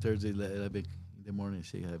Tuesdays and Thursdays, 11 in the morning,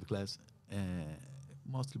 say I have class. Uh,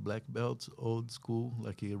 Mostly black belts, old school,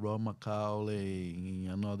 like Ron Macaulay and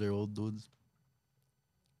another old dudes.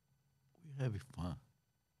 We have fun.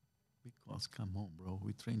 Because come on, bro,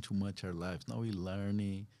 we train too much our lives. Now we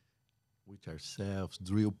learning with ourselves,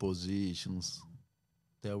 drill positions,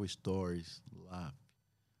 tell stories, laugh,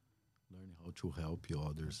 learning how to help you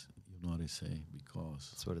others. You know what I say? Because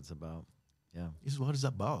That's what it's about. Yeah. It's what it's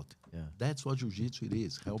about. Yeah. That's what jiu-jitsu it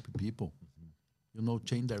is. Help people,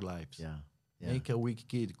 change their lives. Yeah. Yeah. Make a weak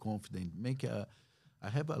kid confident. I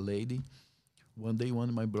have a lady, one day one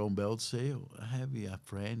of my brown belts say, "Oh, I have a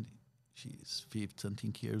friend, she's 50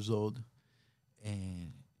 something years old,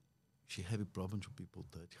 and she have a problem to people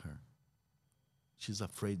touch her. She's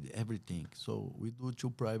afraid everything. So we do 2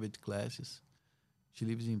 private classes. She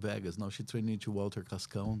lives in Vegas. Now she training to Walter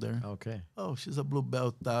Cascão there. Okay. Oh, she's a blue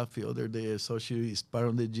belt tough. The other day I saw she spar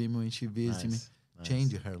on the gym when she visited me. Nice. Nice.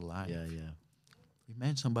 Change her life. Yeah. Yeah.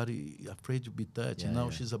 Imagine somebody afraid to be touched. And Yeah, now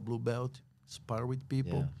yeah. she's a blue belt, spar with Yeah.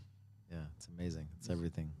 people. Yeah. It's amazing. It's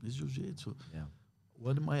everything. It's jiu-jitsu. Yeah.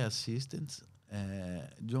 One of my assistants,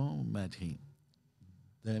 John met him.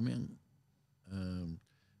 Damien,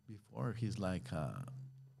 before he's like,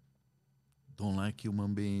 don't like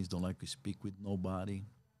human beings, don't like to speak with nobody,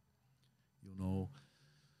 you know,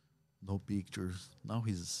 no pictures. Now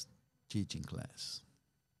he's teaching class.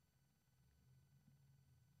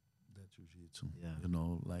 That's jiu-jitsu. Yeah.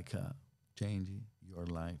 Like change your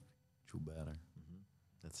life to better.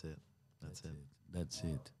 That's it. That's it. That's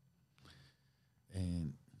it.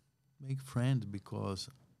 And make friends because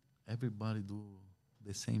everybody do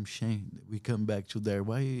the same shame. We come back to there.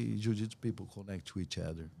 Why jiu-jitsu people connect to each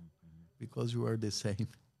other? Because you are the same.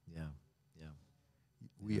 Yeah. Yeah.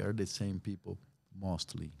 We are the same people,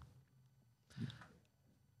 mostly.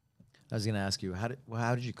 I was gonna ask you how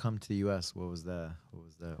did you come to the U.S.?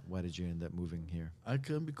 Why did you end up moving here? I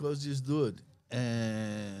come because this dude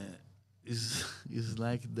is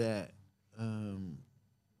like that.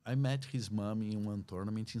 I met his mom in one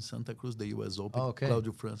tournament in Santa Cruz, the U.S. Open. Oh, okay.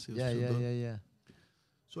 Claudio Francis. Yeah.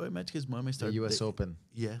 So I met his mom. I The started U.S. Open.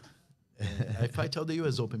 Yeah. I fight out the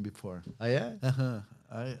U.S. Open before. Oh yeah.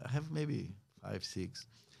 I have maybe 5, 6.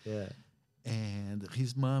 Yeah. And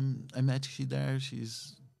his mom, I met she there.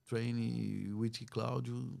 She's training with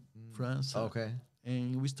Claudio France. Okay.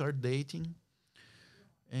 And we start dating.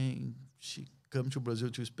 And she come to Brazil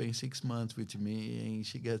to spend 6 months with me, and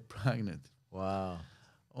she get pregnant. Wow.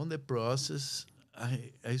 On the process, I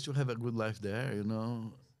used to have a good life there,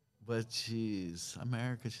 but she's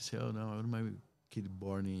American. She said, "Oh no, I want my kid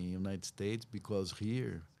born in United States because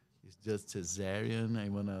here it's just cesarean. I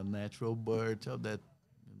want a natural birth." All that,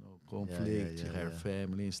 conflict, her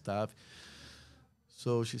family and stuff.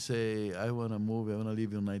 So she say, "I want to move. I want to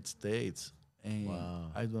live in United States." And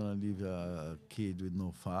Wow. I don't want to leave a kid with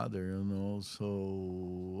no father,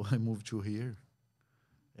 So I moved to here.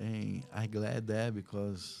 And I'm glad that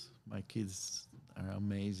because my kids are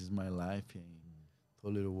amazing. It's my life and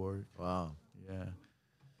totally work. Wow. Yeah.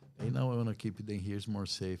 And now I want to keep them here. It's more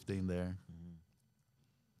safe than there.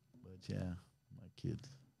 But yeah, my kid,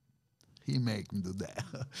 he make me do that.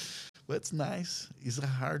 But it's nice. It's a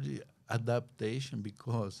hard adaptation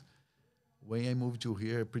because when I moved to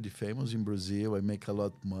here, pretty famous in Brazil, I make a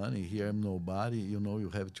lot of money. Here I'm nobody. You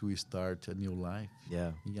have to start a new life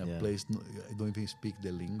Yeah. in a Yeah. place I don't even speak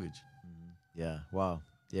the language. Yeah. Wow.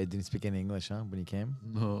 Yeah. Didn't speak any English, huh? When you came?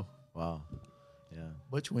 No. Wow. Yeah.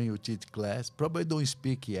 But when you teach class, probably don't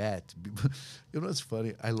speak yet. It's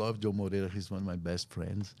funny. I love Joe Moreira. He's one of my best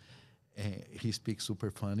friends. And he speaks super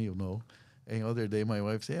funny, And other day my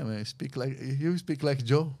wife said, "Man, you speak like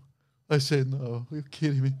Joe." I said, "No, you're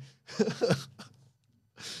kidding me."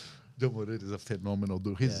 Joe Moreira is a phenomenal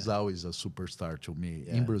dude. He's always a superstar to me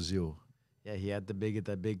in Brazil. Yeah. He had that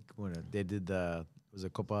big when they did was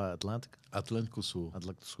it Copa Atlantic? Atlântico Sul.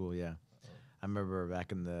 Atlantic School, yeah. I remember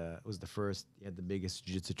back it was the first, he had the biggest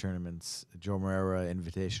jiu-jitsu tournaments, Joe Moreira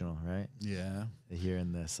Invitational, right? Yeah. Here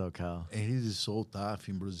in the SoCal. And he's so tough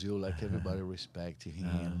in Brazil, like everybody respect him.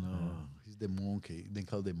 He's the monkey. They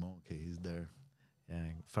call the monkey. He's there.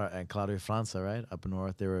 Yeah, and Claudio França, right? Up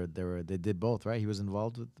north, they did both, right? He was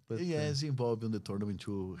involved with Yeah, he's involved in the tournament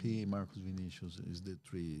too. He and Marcos Vinicius is the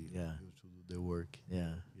 3 Yeah. who to do the work.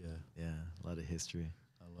 Yeah, Yeah, yeah, a lot of history.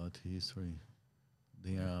 a lot of history.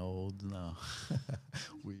 They are old now.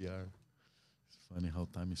 We are. It's funny how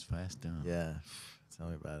time is fast now. Yeah, tell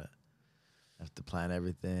me about it. I have to plan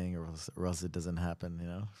everything, or else it doesn't happen,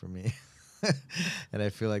 for me. And I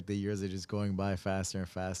feel like the years are just going by faster and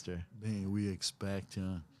faster. Then we expect,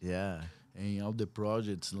 Yeah, and all the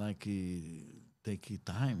projects like take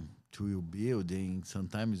time to build, and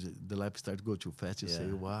sometimes the life start to go too fast. You say,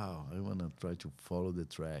 Yeah. "Wow, I want to try to follow the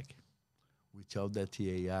track." With all that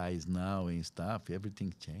AI is now and stuff,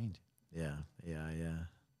 everything changed. yeah.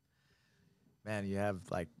 Man, you had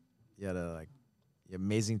a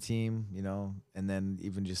amazing team, and then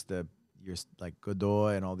even just you're like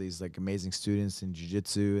Godoy and all these like amazing students in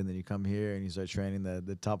jiu-jitsu, and then you come here and you start training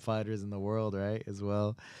the top fighters in the world, right, as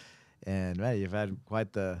well. And man, you've had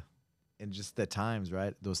quite the and just the times,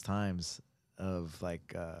 right? Those times of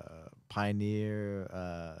like pioneer,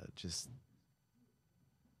 just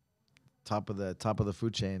top of the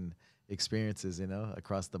food chain experiences,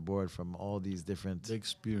 across the board from all these different The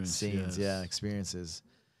experience, scenes, yeah, yes. experiences.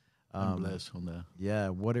 I'm Um, blessed on that. yeah,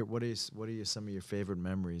 some of your favorite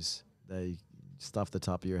memories that you, just off the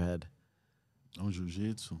top of your head? On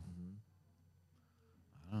jiu-jitsu, Hmm.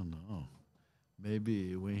 I don't know.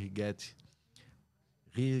 Maybe when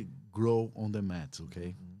he grow on the mats,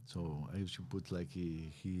 okay? Hmm. So I used to put like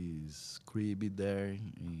his crib there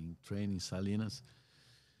in training Salinas.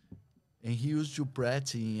 And he used to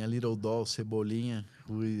practice in a little doll, Cebolinha.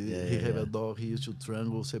 Yeah, He yeah, have yeah. a doll, he used to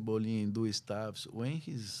strangle Cebolinha and do stuff. When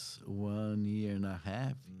he's 1 year and a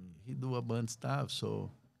half, Mm. he do a bunch of stuff.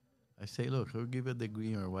 So I say, look, I'll give you the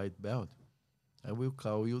green or white belt. I will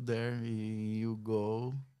call you there, and you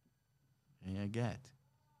go, and I get.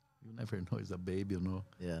 You never know, it's a baby, you know.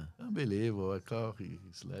 Yeah. Unbelievable. I call, he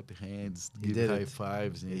slap hands, He give did high it.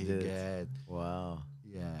 fives, and He he did it. get. Wow.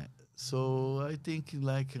 Yeah. So I think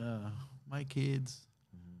like my kids,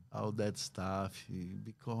 Hmm. all that stuff,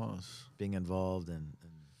 because Being involved and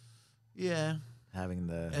yeah, having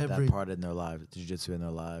that every part in their lives, jiu-jitsu in their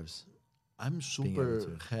lives, I'm being able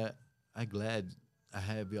super to. I glad I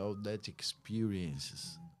have all that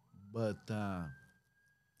experiences, but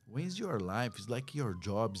when it's your life, it's like your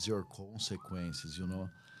jobs, your consequences, you know.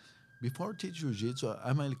 Before teach jiu-jitsu,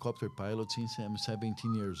 I'm a helicopter pilot since I'm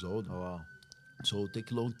 17 years old, Oh wow. so it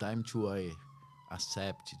take a long time to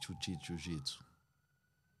accept to teach jiu-jitsu.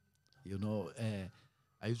 You know,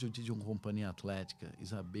 I used to teach in Companhia Atlética.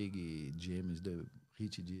 It's a big gym, it's the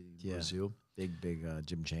hit in Yeah. Brazil. Big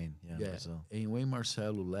gym chain. Yeah, in Yeah. Brazil. And when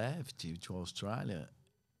Marcelo left to Australia,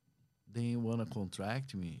 they want to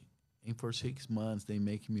contract me. And for 6 months, they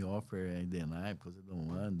make me offer and deny because I don't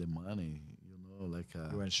want the money, you know, like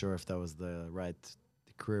You weren't sure if that was the right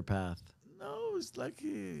career path. no, it's like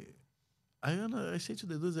I say to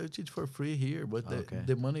the dudes, I teach for free here, but Okay.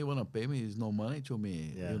 the money you wanna pay me is no money to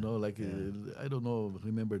me. Yeah. You know, like Yeah. I don't know,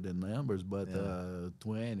 remember the numbers, but Yeah.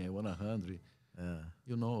 20, I want 100. Yeah.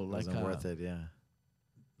 You know, It like wasn't worth it. Yeah.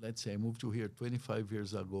 let's say I moved to here 25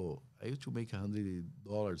 years ago. I used to make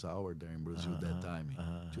 $100 hour there in Brazil Uh-huh. that Uh-huh. time to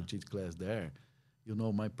Uh-huh. teach class there. You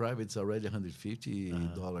know, my private's already Uh-huh.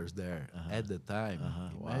 $150 there Uh-huh. at the time. Uh-huh.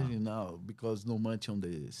 Wow. Imagine now, because no much on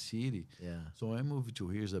the city. Yeah. So I moved to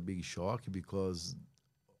here is a big shock because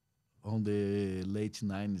on the late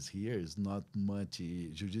 90s here is not much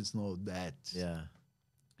jiu-jitsu not that Yeah.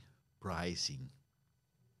 pricing,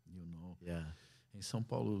 you know. Yeah. In São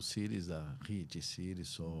Paulo city is a rich city,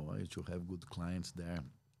 so I used to have good clients there.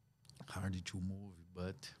 Hard to move,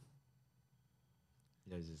 but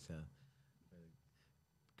Yeah. Just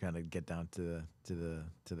kind of get down to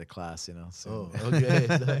the class, soon. oh, okay.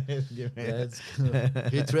 Give me- That's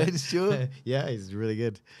he trains too. Yeah, he's really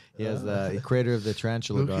good. He has Uh, the creator of the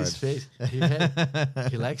Tarantula Look Guard. his face.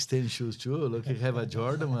 He likes tennis shoes too. Look, he have a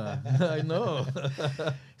Jordan one. I know.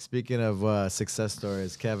 Speaking of success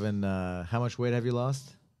stories, Kevin, how much weight have you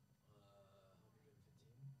lost?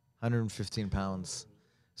 115 pounds.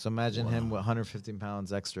 So imagine him Wow. with 115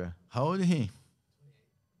 pounds extra. How old is he?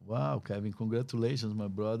 Wow, Kevin, congratulations, my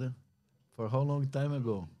brother. For how long time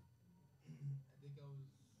ago?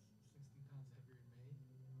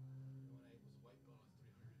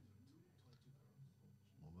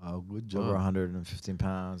 Wow, good Over job. 115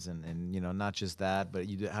 pounds, and not just that, but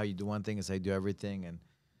how you do one thing is how you do everything, and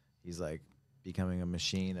he's like becoming a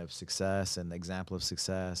machine of success and example of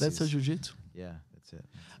success. That's a jiu-jitsu. Yeah, that's it.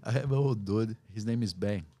 I have a old dude. His name is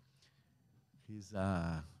Ben. He's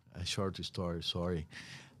a short story, sorry.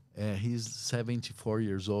 He's 74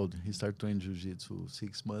 years old. He started training jiu-jitsu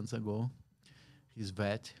 6 months ago. He's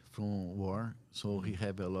vet from war, so he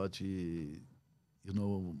have a lot,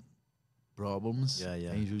 know, problems. Yeah,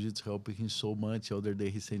 yeah. And jiu-jitsu helping him so much. The other day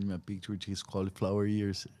he sent me a picture with his cauliflower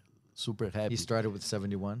ears. Super happy. He started with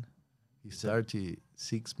 71. He started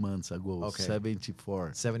 6 months ago, Okay.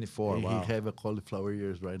 74. 74. And Wow. he have a cauliflower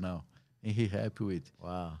ears right now. And he happy with.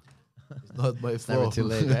 Wow. It's not my It's never fault. too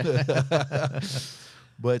late, right?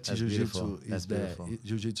 But That's jiu-jitsu beautiful. That's is that. beautiful.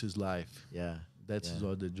 Jiu-jitsu is life. Yeah. That's Yeah.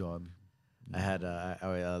 all the job. I had I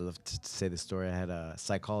love to say the story. I had a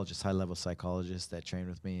psychologist, high level psychologist that trained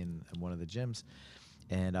with me in one of the gyms,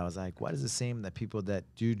 and I was like, "Why does it seem that people that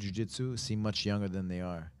do jujitsu seem much younger than they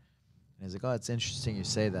are?" And he's like, "Oh, it's interesting you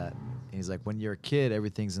say that." And he's like, "When you're a kid,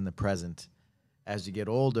 everything's in the present. As you get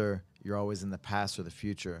older, you're always in the past or the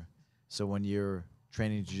future. So when you're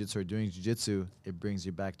training jujitsu or doing jujitsu, it brings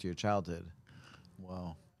you back to your childhood."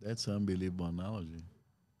 Wow. That's an unbelievable analogy.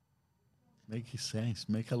 Make sense.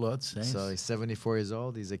 Make a lot of So sense. he's 74 years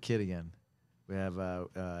old. He's a kid again. We have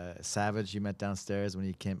Savage you met downstairs when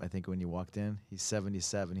you came. I think when you walked in, he's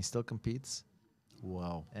 77. He still competes,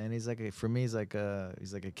 Wow. and he's like for me, he's like a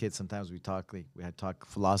kid. Sometimes we talk like we had talk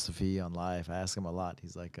philosophy on life. I ask him a lot.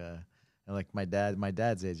 He's like and like my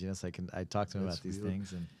dad's age. You know, so I talk to him That's about these weird.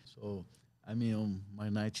 things and. So, I mean, on my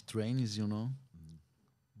night trainings,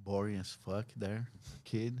 boring as fuck there,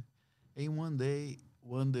 kid. And one day,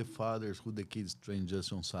 one of the fathers who the kids train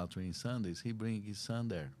just on Saturday and Sundays, he bring his son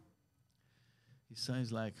there. His son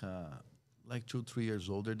is like 2, 3 years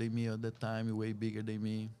older than me at the time, way bigger than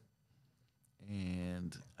me.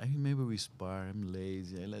 And I remember we spar. I'm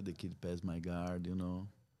lazy. I let the kid pass my guard.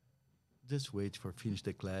 Just wait for finish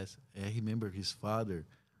the class. I remember his father.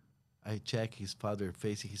 I check his father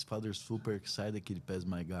face. His father's super excited the kid pass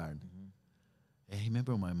my guard. I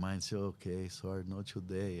remember my mind say, okay, sorry, not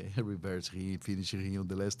today. I reverse him, finish him on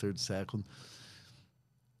the last 30 seconds.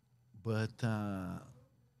 But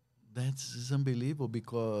that's is unbelievable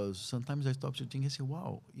because sometimes I stop to think and say,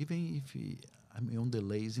 wow, even if I'm on the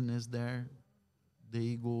laziness there, the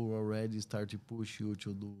ego already start to push you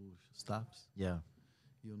to do stops. Yeah.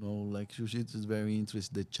 Like jiu-jitsu is very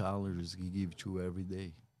interesting, the challenges he give to you every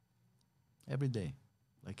day. Every day.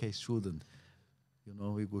 Like a student.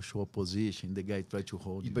 We go show a position, the guy try to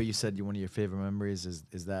hold you. But you said one of your favorite memories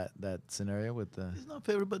is that scenario with the. It's not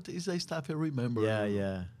favorite, but it's a stuff I remember. Yeah,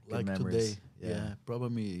 yeah. Good Like memories. today. Yeah.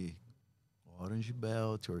 Probably orange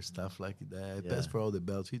belt or stuff like that. I Yeah. pass for all the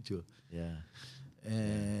belts with you. Yeah.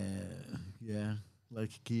 And yeah,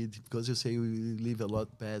 like kid, because you say we live a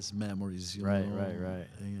lot past memories, Right, know. right.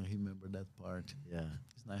 And I remember that part. Yeah.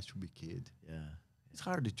 It's nice to be kid. Yeah. It's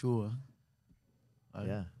hard too, huh?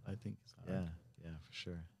 Yeah. I think it's hard. Yeah. Yeah, for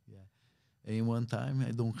sure. Yeah. And one time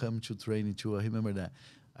I don't come to training too. I remember that.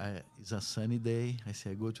 It's a sunny day. I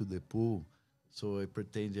say I go to the pool. So I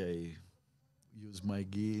pretend I use my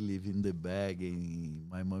gi, leave in the bag, and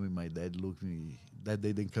my mom and my dad look me. That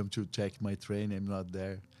day they come to check my training. I'm not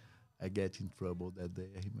there. I get in trouble that day.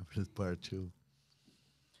 I remember that part too.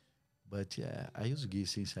 But yeah, I use gi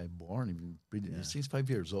since I born, Yeah. since 5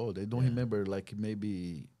 years old. I don't Yeah. remember like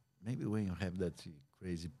maybe when you have that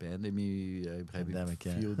crazy pandemic, I have a Pandemic,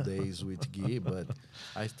 yeah. few days with gi, but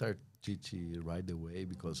I start teaching right away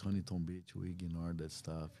because Huntington Beach we ignore that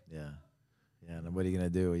stuff. Yeah. Yeah. And what are you gonna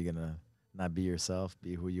do? Are you gonna not be yourself,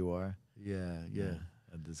 be who you are? Yeah.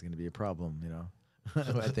 There's gonna be a problem,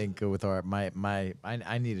 I think with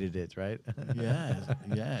I needed it, right?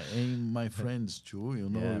 Yeah, and my friends too.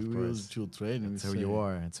 Yeah, of we course. used to train. It's who you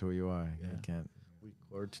are. It's who you are. Yeah. You can't. We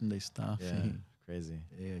courting the stuff. Yeah. Crazy.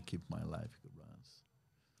 Yeah, keep my life good runs.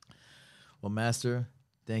 Well, Master,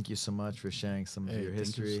 thank you so much for sharing some of Hey, your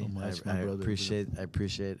thank you history. so much, I my brother.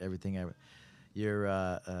 appreciate everything. You're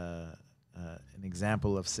an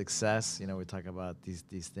example of success. We talk about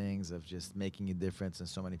these things of just making a difference in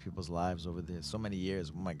so many people's lives over so many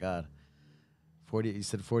years. Oh my God, 40. You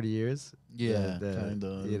said 40 years. Yeah, kind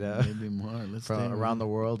of. Maybe more. Let's from think, around man. the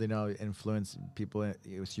world. Influence people.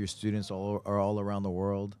 Your students are all around the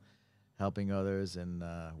world, helping others, and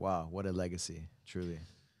wow, what a legacy! Truly.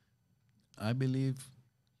 I believe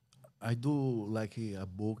I do like a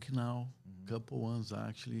book now, couple ones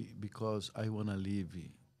actually, because I wanna leave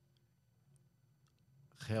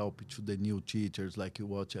help to the new teachers. Like you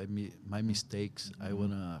watch my mistakes. I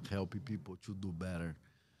wanna help people to do better.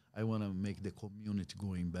 I wanna make the community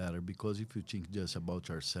going better because if you think just about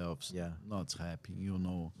yourselves, Yeah. not happy.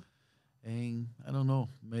 And I don't know,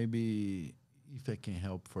 maybe if I can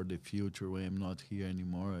help for the future when I'm not here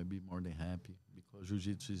anymore, I'd be more than happy because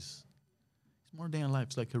jiu-jitsu is it's more than a life.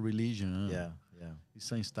 It's like a religion. Huh? Yeah. Yeah. It's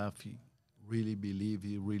some stuff you really believe,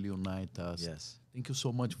 it really unite us. Yes. Thank you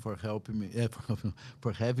so much for helping me,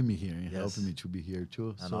 for having me here and Yes. helping me to be here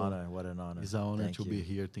too. An honor. What an honor. It's an honor Thank to you. be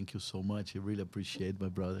here. Thank you so much. I really appreciate my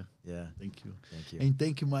brother. Yeah. Thank you. Thank you. And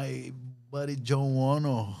thank you, my buddy John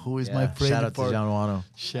Wano, who is my Yeah. friend. Shout out to John Wano.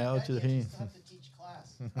 Shout out to That him. kid is tough to teach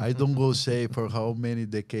class. I don't go say for how many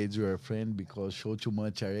decades you are a friend because show too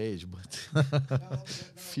much our age, but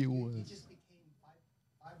few He ones. just became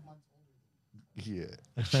 5 months older than me.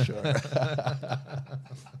 Yeah, sure.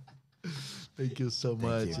 Thank you so Thank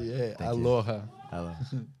much. you. Yeah, Thank you. aloha. Hello.